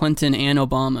under Clinton and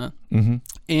Obama.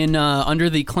 Under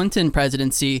the Clinton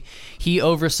presidency, he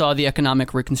oversaw the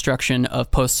economic reconstruction of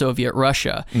post-Soviet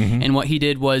Russia. And what he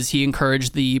did was he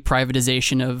encouraged the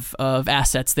privatization of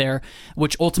assets there,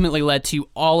 which ultimately led to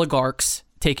oligarchs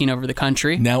taking over the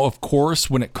country. Now, of course,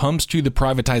 when it comes to the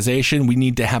privatization, we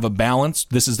need to have a balance.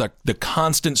 This is the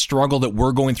constant struggle that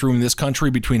we're going through in this country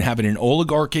between having an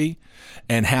oligarchy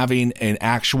and having an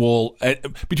actual,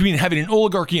 between having an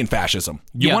oligarchy and fascism.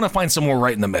 You want to find somewhere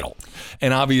right in the middle.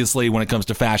 And obviously, when it comes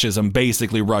to fascism,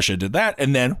 basically Russia did that.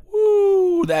 And then,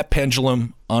 that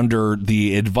pendulum under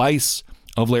the advice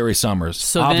of Larry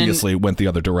Summers obviously went the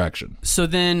other direction. So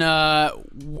then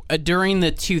during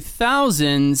the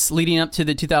 2000s, leading up to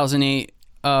the 2008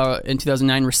 and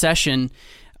 2009 recession,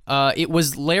 it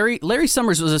was Larry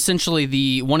Summers was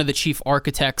essentially one of the chief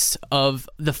architects of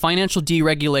the financial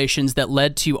deregulations that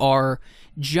led to our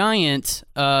giant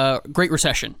Great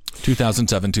Recession.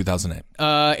 2007, 2008.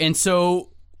 And so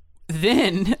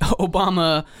then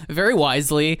Obama very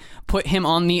wisely put him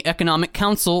on the Economic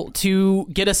Council to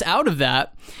get us out of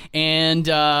that. And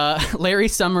Larry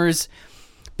Summers,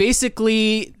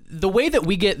 basically, the way that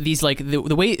we get these, like the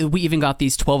way we even got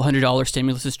these $1,200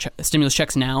 stimulus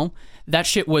checks now, that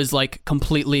shit was like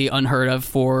completely unheard of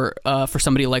for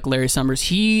somebody like Larry Summers.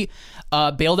 He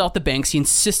bailed out the banks. He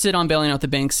insisted on bailing out the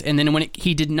banks, and then when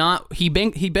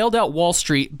he bailed out Wall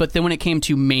Street. But then when it came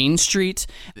to Main Street,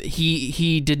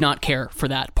 he did not care for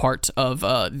that part of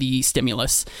the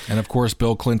stimulus. And of course,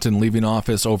 Bill Clinton leaving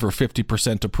office, over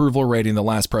 50% approval rating, the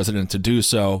last president to do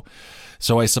so.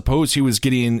 So I suppose he was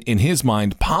getting, in his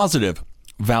mind, positive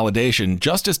validation.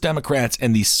 Justice Democrats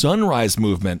and the Sunrise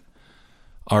Movement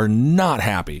are not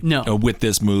happy with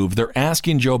this move. They're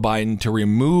asking Joe Biden to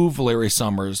remove Larry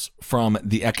Summers from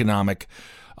the economic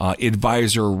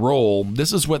advisor role.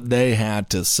 This is what they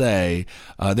had to say.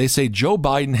 They say Joe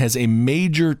Biden has a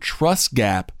major trust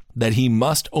gap that he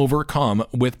must overcome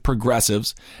with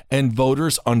progressives and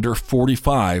voters under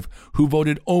 45 who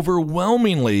voted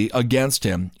overwhelmingly against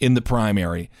him in the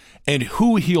primary, and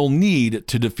who he'll need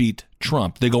to defeat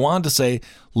Trump. They go on to say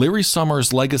Larry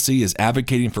Summers' legacy is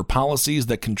advocating for policies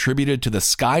that contributed to the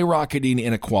skyrocketing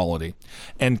inequality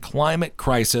and climate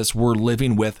crisis we're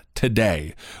living with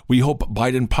today. We hope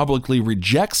Biden publicly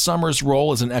rejects Summers'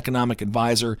 role as an economic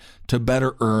advisor to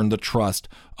better earn the trust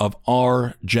of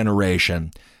our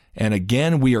generation. And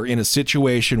again, we are in a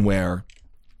situation where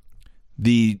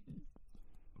the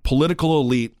political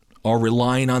elite are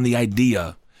relying on the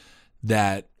idea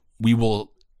that we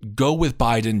will go with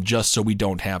Biden just so we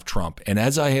don't have Trump. And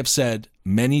as I have said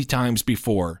many times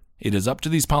before, it is up to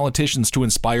these politicians to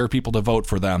inspire people to vote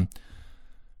for them.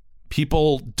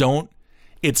 People don't.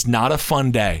 It's not a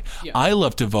fun day. Yeah. I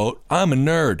love to vote. I'm a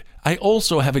nerd. I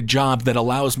also have a job that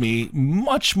allows me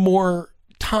much more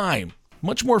time,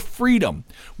 much more freedom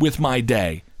with my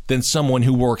day than someone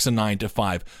who works a 9 to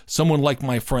 5. Someone like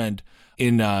my friend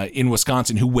in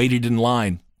Wisconsin who waited in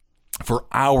line for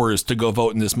hours to go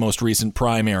vote in this most recent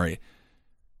primary.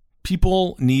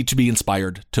 People need to be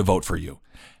inspired to vote for you.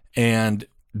 And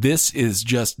this is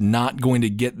just not going to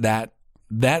get that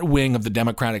wing of the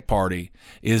Democratic Party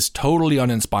is totally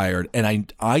uninspired.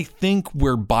 And I think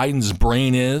where Biden's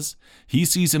brain is, he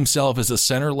sees himself as a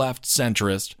center-left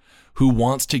centrist who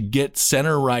wants to get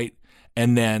center right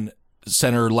and then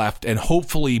center left and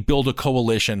hopefully build a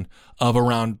coalition of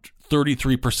around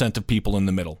 33% of people in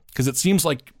the middle. Because it seems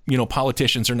like,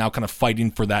 politicians are now kind of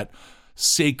fighting for that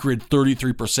sacred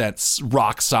 33%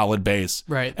 rock solid base.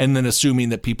 Right. And then assuming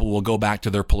that people will go back to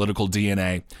their political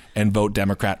DNA and vote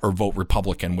Democrat or vote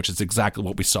Republican, which is exactly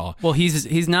what we saw. Well,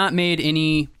 he's not made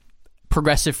any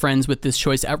progressive friends with this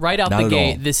choice. Right out Not the at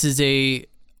gate, all. this is a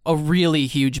really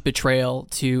huge betrayal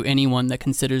to anyone that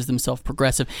considers themselves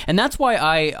progressive. And that's why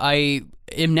I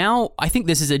think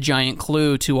this is a giant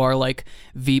clue to our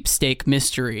Veep stake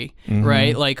mystery,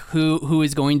 right? Like who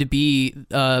is going to be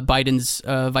Biden's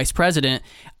vice president.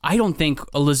 I don't think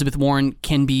Elizabeth Warren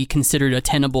can be considered a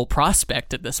tenable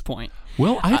prospect at this point.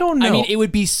 Well, I don't know. I mean, it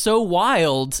would be so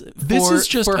wild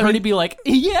for her to be like,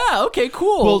 yeah, okay,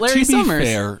 cool. Well, Larry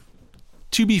Summers.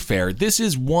 To be fair, this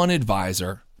is one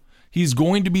advisor. He's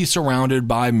going to be surrounded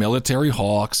by military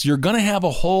hawks. You're going to have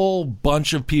a whole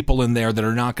bunch of people in there that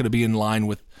are not going to be in line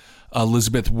with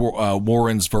Elizabeth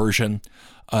Warren's version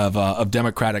of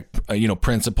democratic,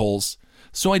 principles.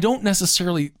 So I don't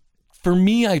necessarily, for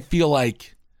me, I feel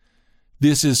like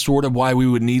this is sort of why we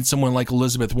would need someone like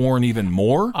Elizabeth Warren even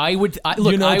more. I would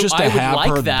just to have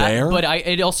like her that, there. but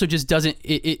it also just doesn't.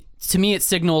 To me, it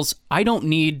signals I don't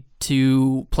need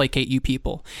to placate you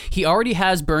people. He already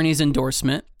has Bernie's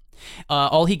endorsement.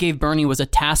 All he gave Bernie was a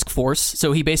task force,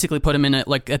 so he basically put him in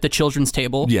at the children's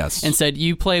table, yes, and said,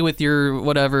 "You play with your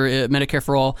whatever Medicare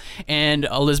for all." And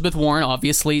Elizabeth Warren,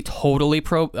 obviously, totally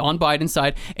on Biden's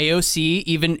side. AOC,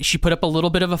 even she put up a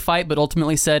little bit of a fight, but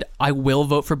ultimately said, "I will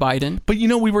vote for Biden." But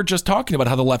we were just talking about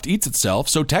how the left eats itself,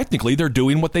 so technically they're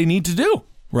doing what they need to do,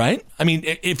 right? I mean,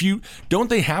 don't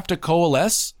they have to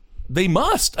coalesce? They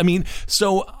must. I mean,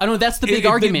 so I know that's the big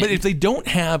argument. But if they don't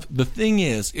have, the thing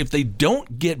is, if they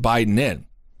don't get Biden in,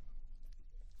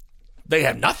 they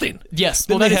have nothing. Yes,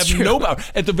 then well, they that is have true. no power.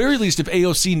 At the very least, if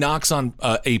AOC knocks on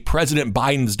a President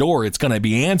Biden's door, it's going to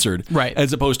be answered, right?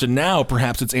 As opposed to now,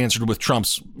 perhaps it's answered with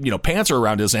Trump's, pants are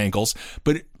around his ankles,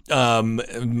 but.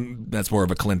 That's more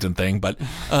of a Clinton thing, but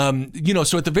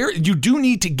so at the you do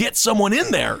need to get someone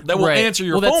in there that will answer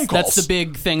your phone calls. That's the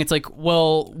big thing. It's like,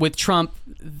 well, with Trump,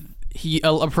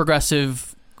 a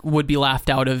progressive would be laughed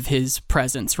out of his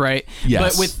presence, right?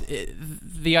 Yes. But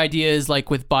with the idea is like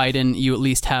with Biden, you at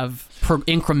least have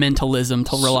incrementalism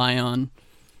to rely on.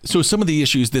 So some of the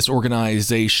issues this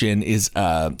organization is,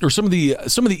 or some of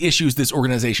the issues this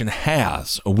organization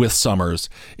has with Summers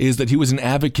is that he was an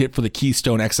advocate for the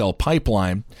Keystone XL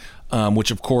pipeline,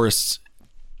 which of course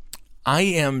I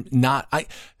am not.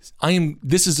 I am.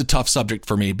 This is a tough subject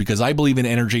for me because I believe in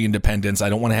energy independence. I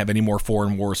don't want to have any more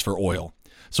foreign wars for oil.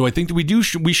 So I think that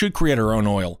we should create our own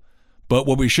oil. But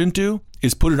what we shouldn't do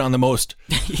is put it on the most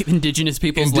indigenous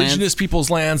people's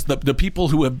lands, the people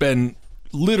who have been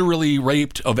literally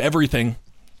raped of everything,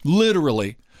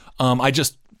 literally.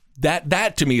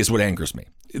 That to me is what angers me.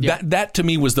 Yeah. That to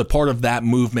me was the part of that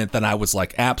movement that I was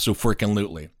like,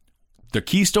 abso-freaking-lutely. The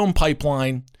Keystone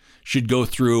Pipeline should go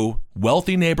through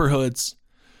wealthy neighborhoods,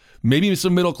 maybe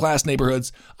some middle-class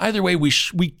neighborhoods. Either way, we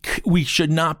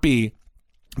should not be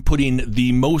putting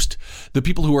the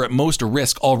people who are at most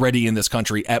risk already in this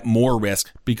country at more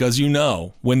risk, because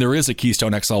when there is a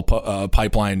Keystone XL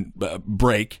pipeline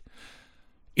break,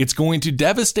 it's going to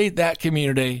devastate that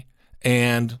community,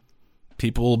 and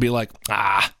people will be like,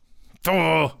 yeah.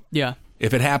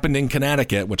 If it happened in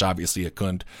Connecticut, which obviously it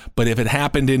couldn't, but if it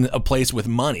happened in a place with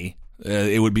money,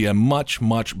 it would be a much,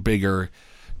 much bigger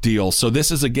deal. So this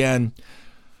is, again,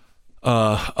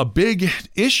 a big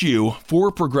issue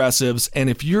for progressives. And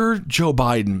if you're Joe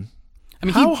Biden,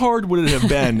 how hard would it have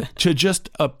been to just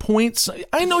appoint?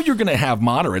 I know you're going to have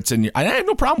moderates, and I have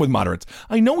no problem with moderates.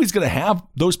 I know he's going to have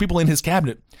those people in his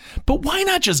cabinet, but why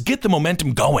not just get the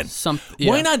momentum going?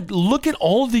 Why not look at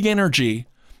all of the energy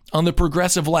on the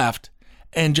progressive left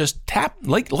and just tap,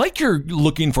 like you're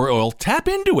looking for oil, tap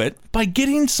into it by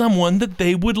getting someone that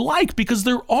they would like, because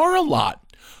there are a lot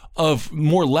of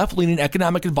more left-leaning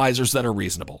economic advisors that are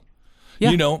reasonable. Yeah.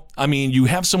 You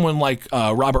have someone like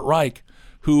Robert Reich,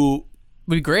 who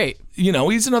would be great.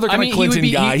 He's another kind of Clinton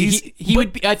guy.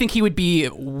 I think he would be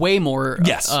way more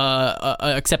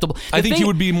acceptable. I think he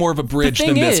would be more of a bridge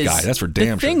than this guy. That's for damn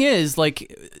sure. The thing is,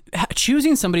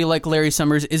 choosing somebody like Larry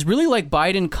Summers is really like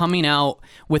Biden coming out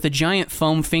with a giant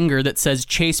foam finger that says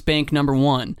Chase Bank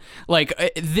 #1.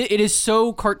 It is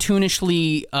so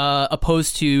cartoonishly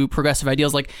opposed to progressive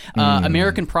ideals.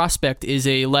 American Prospect is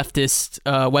a leftist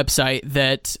website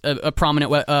that a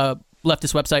prominent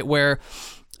leftist website where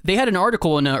they had an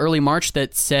article in early March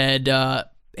that said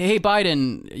hey,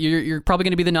 Biden, you're probably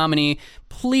going to be the nominee.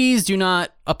 Please do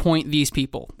not appoint these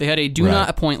people. They had a do not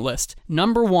appoint list.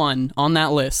 Number 1 on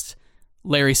that list,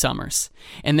 Larry Summers.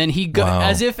 And then he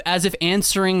as if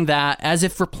answering that, as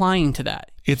if replying to that.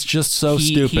 It's just so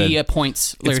stupid. He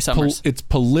appoints Larry Summers. It's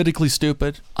politically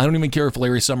stupid. I don't even care if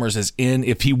Larry Summers is in,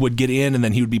 if he would get in and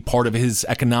then he would be part of his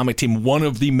economic team, one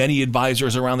of the many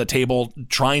advisors around the table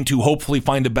trying to hopefully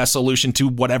find the best solution to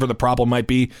whatever the problem might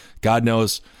be. God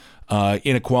knows,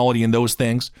 inequality and those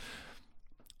things.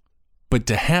 But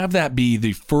to have that be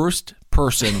the first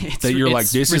person that you're like,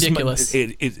 this ridiculous.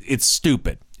 It's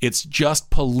stupid. It's just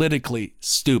politically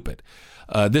stupid.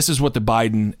 This is what the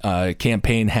Biden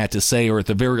campaign had to say, or at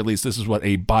the very least, this is what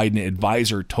a Biden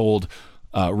advisor told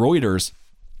Reuters.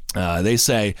 They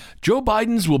say, Joe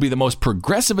Biden's will be the most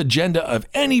progressive agenda of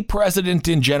any president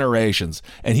in generations,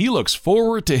 and he looks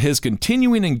forward to his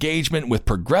continuing engagement with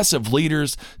progressive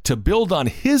leaders to build on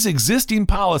his existing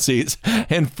policies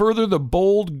and further the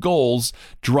bold goals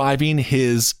driving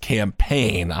his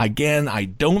campaign. Again, I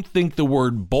don't think the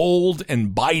word bold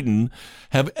and Biden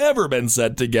have ever been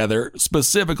said together,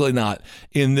 specifically not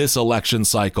in this election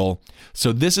cycle.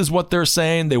 So this is what they're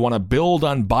saying. They want to build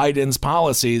on Biden's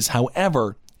policies.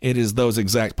 However, it is those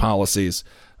exact policies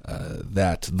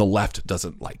that the left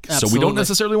doesn't like. Absolutely. So we don't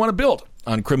necessarily want to build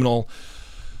on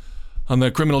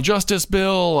the criminal justice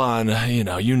bill, on,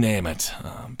 you name it.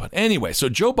 But anyway, so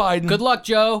Joe Biden. Good luck,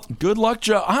 Joe. Good luck,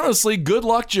 Joe. Honestly, good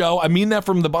luck, Joe. I mean that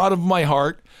from the bottom of my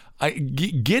heart.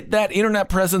 Get that internet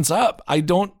presence up. I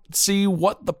don't see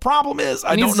what the problem is.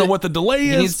 I don't know what the delay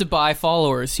is. He needs to buy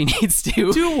followers. He needs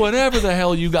to do whatever the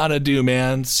hell you gotta do,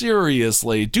 man.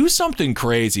 Seriously, do something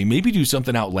crazy. Maybe do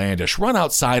something outlandish. Run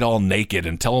outside all naked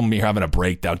and tell them you're having a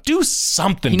breakdown. Do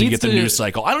something to get the news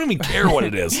cycle. I don't even care what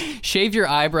it is. Shave your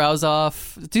eyebrows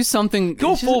off. Do something.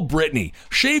 Go full Britney.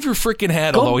 Shave your freaking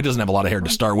head. Although he doesn't have a lot of hair to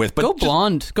start with. But go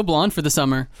blonde. Go blonde for the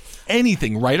summer.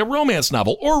 Anything. Write a romance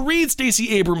novel or read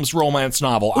Stacey Abrams' romance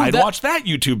novel. I'd watch that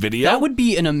YouTube video. That would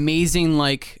be an amazing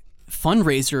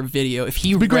fundraiser video if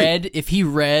he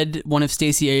read one of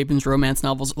Stacey Abrams' romance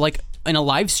novels in a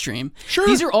live stream. Sure.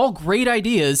 These are all great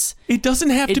ideas. It doesn't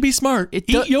have to be smart. Eat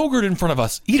yogurt in front of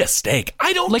us. Eat a steak.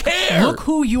 I don't care. Look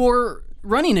who you're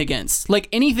running against.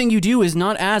 Anything you do is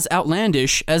not as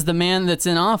outlandish as the man that's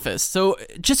in office. So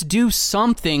just do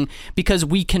something, because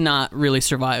we cannot really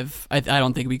survive. I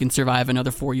don't think we can survive another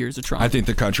 4 years of Trump. I think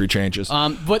the country changes.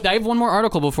 But I have one more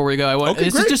article before we go.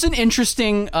 This is just an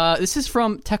interesting. This is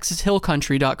from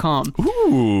TexasHillCountry.com.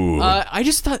 Ooh. I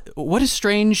just thought, what a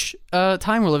strange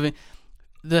time we're living.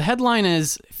 The headline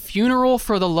is "Funeral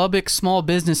for the Lubbock Small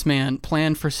Businessman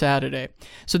Planned for Saturday."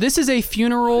 So this is a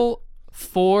funeral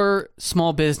for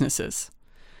small businesses.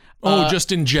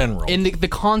 Just in general. In the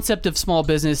concept of small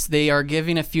business, they are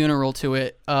giving a funeral to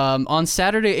it. On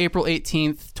Saturday, April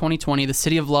 18th, 2020, the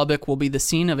city of Lubbock will be the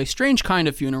scene of a strange kind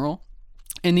of funeral.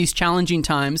 In these challenging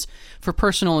times for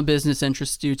personal and business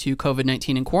interests due to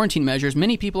COVID-19 and quarantine measures,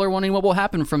 many people are wondering what will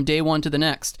happen from day one to the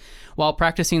next. While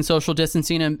practicing social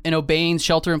distancing and obeying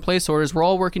shelter-in-place orders, we're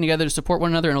all working together to support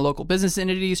one another in our local business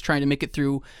entities, trying to make it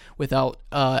through without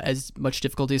as much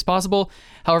difficulty as possible.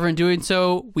 However, in doing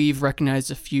so, we've recognized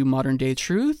a few modern-day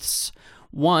truths.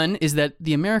 One is that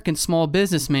the American small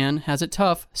businessman has it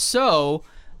tough, so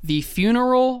the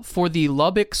funeral for the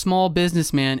Lubbock small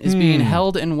businessman is being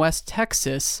held in West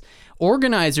Texas.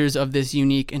 Organizers of this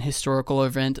unique and historical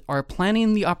event are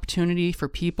planning the opportunity for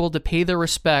people to pay their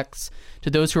respects to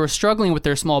those who are struggling with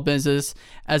their small business.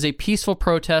 As a peaceful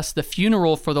protest, the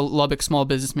funeral for the Lubbock small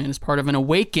businessman is part of an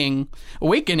awakening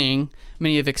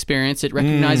many have experienced. It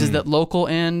recognizes that local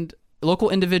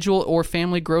individual or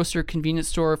family grocer, convenience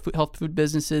store, health food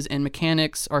businesses, and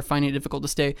mechanics are finding it difficult to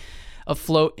stay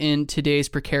afloat in today's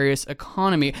precarious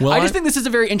economy. Well, I just think this is a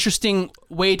very interesting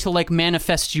way to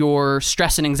manifest your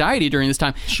stress and anxiety during this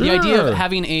time. Sure. The idea of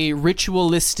having a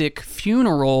ritualistic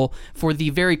funeral for the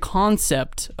very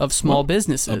concept of small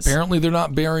businesses. Apparently they're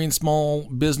not burying small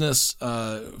business,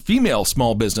 female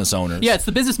small business owners. Yeah, it's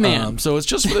the businessman. So it's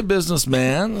just for the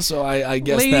businessman. So I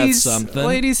guess that's something.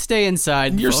 Ladies, stay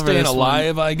inside. You're staying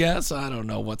alive, I guess. I don't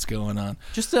know what's going on.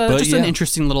 Just an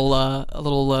interesting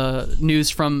little news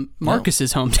from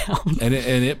Marcus's hometown. And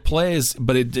it plays,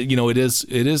 but it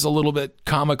is a little bit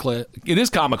comical. It is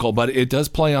comical, but it does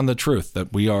play on the truth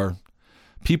that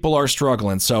people are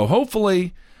struggling. So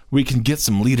hopefully we can get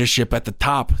some leadership at the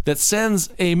top that sends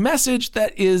a message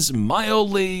that is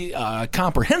mildly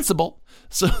comprehensible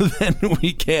so then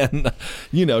we can,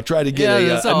 try to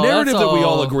get a narrative that we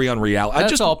all agree on reality.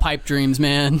 That's all pipe dreams,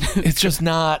 man. It's just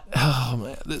not,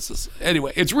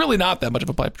 anyway, it's really not that much of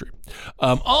a pipe dream.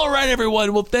 All right,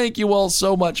 everyone. Well, thank you all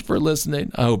so much for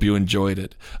listening. I hope you enjoyed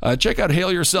it. Check out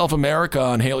Hail Yourself America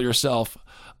on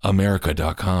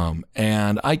HailYourselfAmerica.com.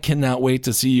 And I cannot wait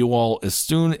to see you all as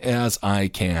soon as I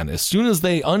can. As soon as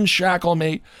they unshackle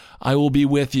me, I will be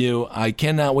with you. I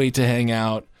cannot wait to hang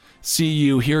out, see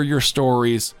you, hear your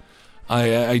stories.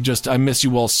 I miss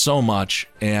you all so much.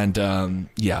 And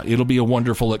it'll be a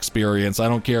wonderful experience. I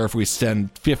don't care if we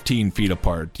stand 15 feet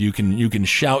apart. You can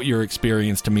shout your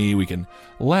experience to me. We can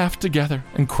laugh together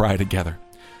and cry together.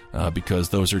 Because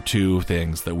those are two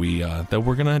things that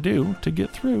we're gonna do to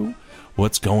get through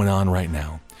what's going on right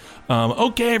now.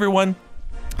 Okay, everyone.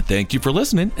 Thank you for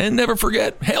listening, and never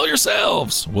forget, hail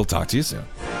yourselves. We'll talk to you soon.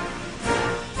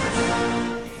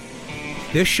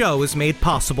 This show is made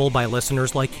possible by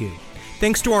listeners like you.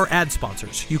 Thanks to our ad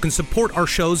sponsors, you can support our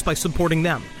shows by supporting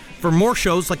them. For more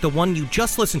shows like the one you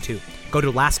just listened to, go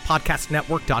to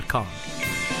lastpodcastnetwork.com.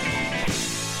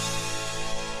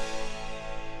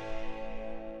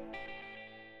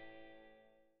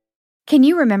 Can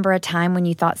you remember a time when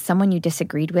you thought someone you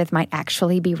disagreed with might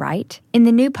actually be right? In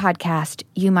the new podcast,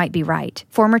 You Might Be Right,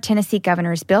 former Tennessee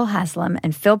Governors Bill Haslam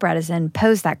and Phil Bredesen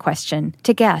pose that question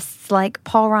to guests like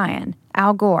Paul Ryan,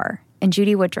 Al Gore, and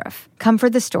Judy Woodruff. Come for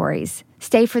the stories,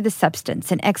 stay for the substance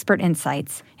and expert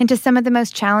insights into some of the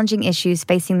most challenging issues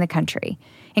facing the country,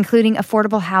 including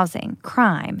affordable housing,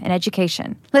 crime, and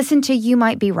education. Listen to You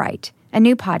Might Be Right, a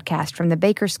new podcast from the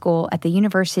Baker School at the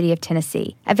University of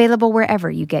Tennessee, available wherever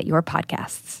you get your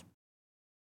podcasts.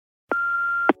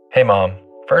 Hey, Mom.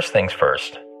 First things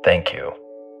first, thank you.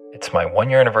 It's my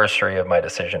 1-year anniversary of my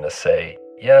decision to say,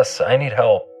 yes, I need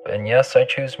help, and yes, I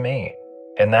choose me.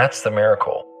 And that's the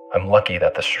miracle. I'm lucky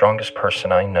that the strongest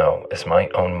person I know is my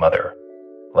own mother.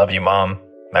 Love you, Mom.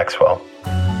 Maxwell.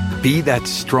 Be that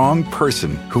strong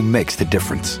person who makes the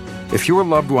difference. If your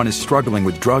loved one is struggling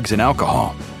with drugs and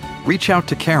alcohol, reach out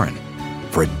to Karen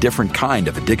for a different kind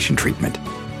of addiction treatment.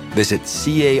 Visit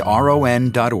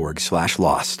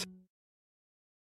caron.org/lost.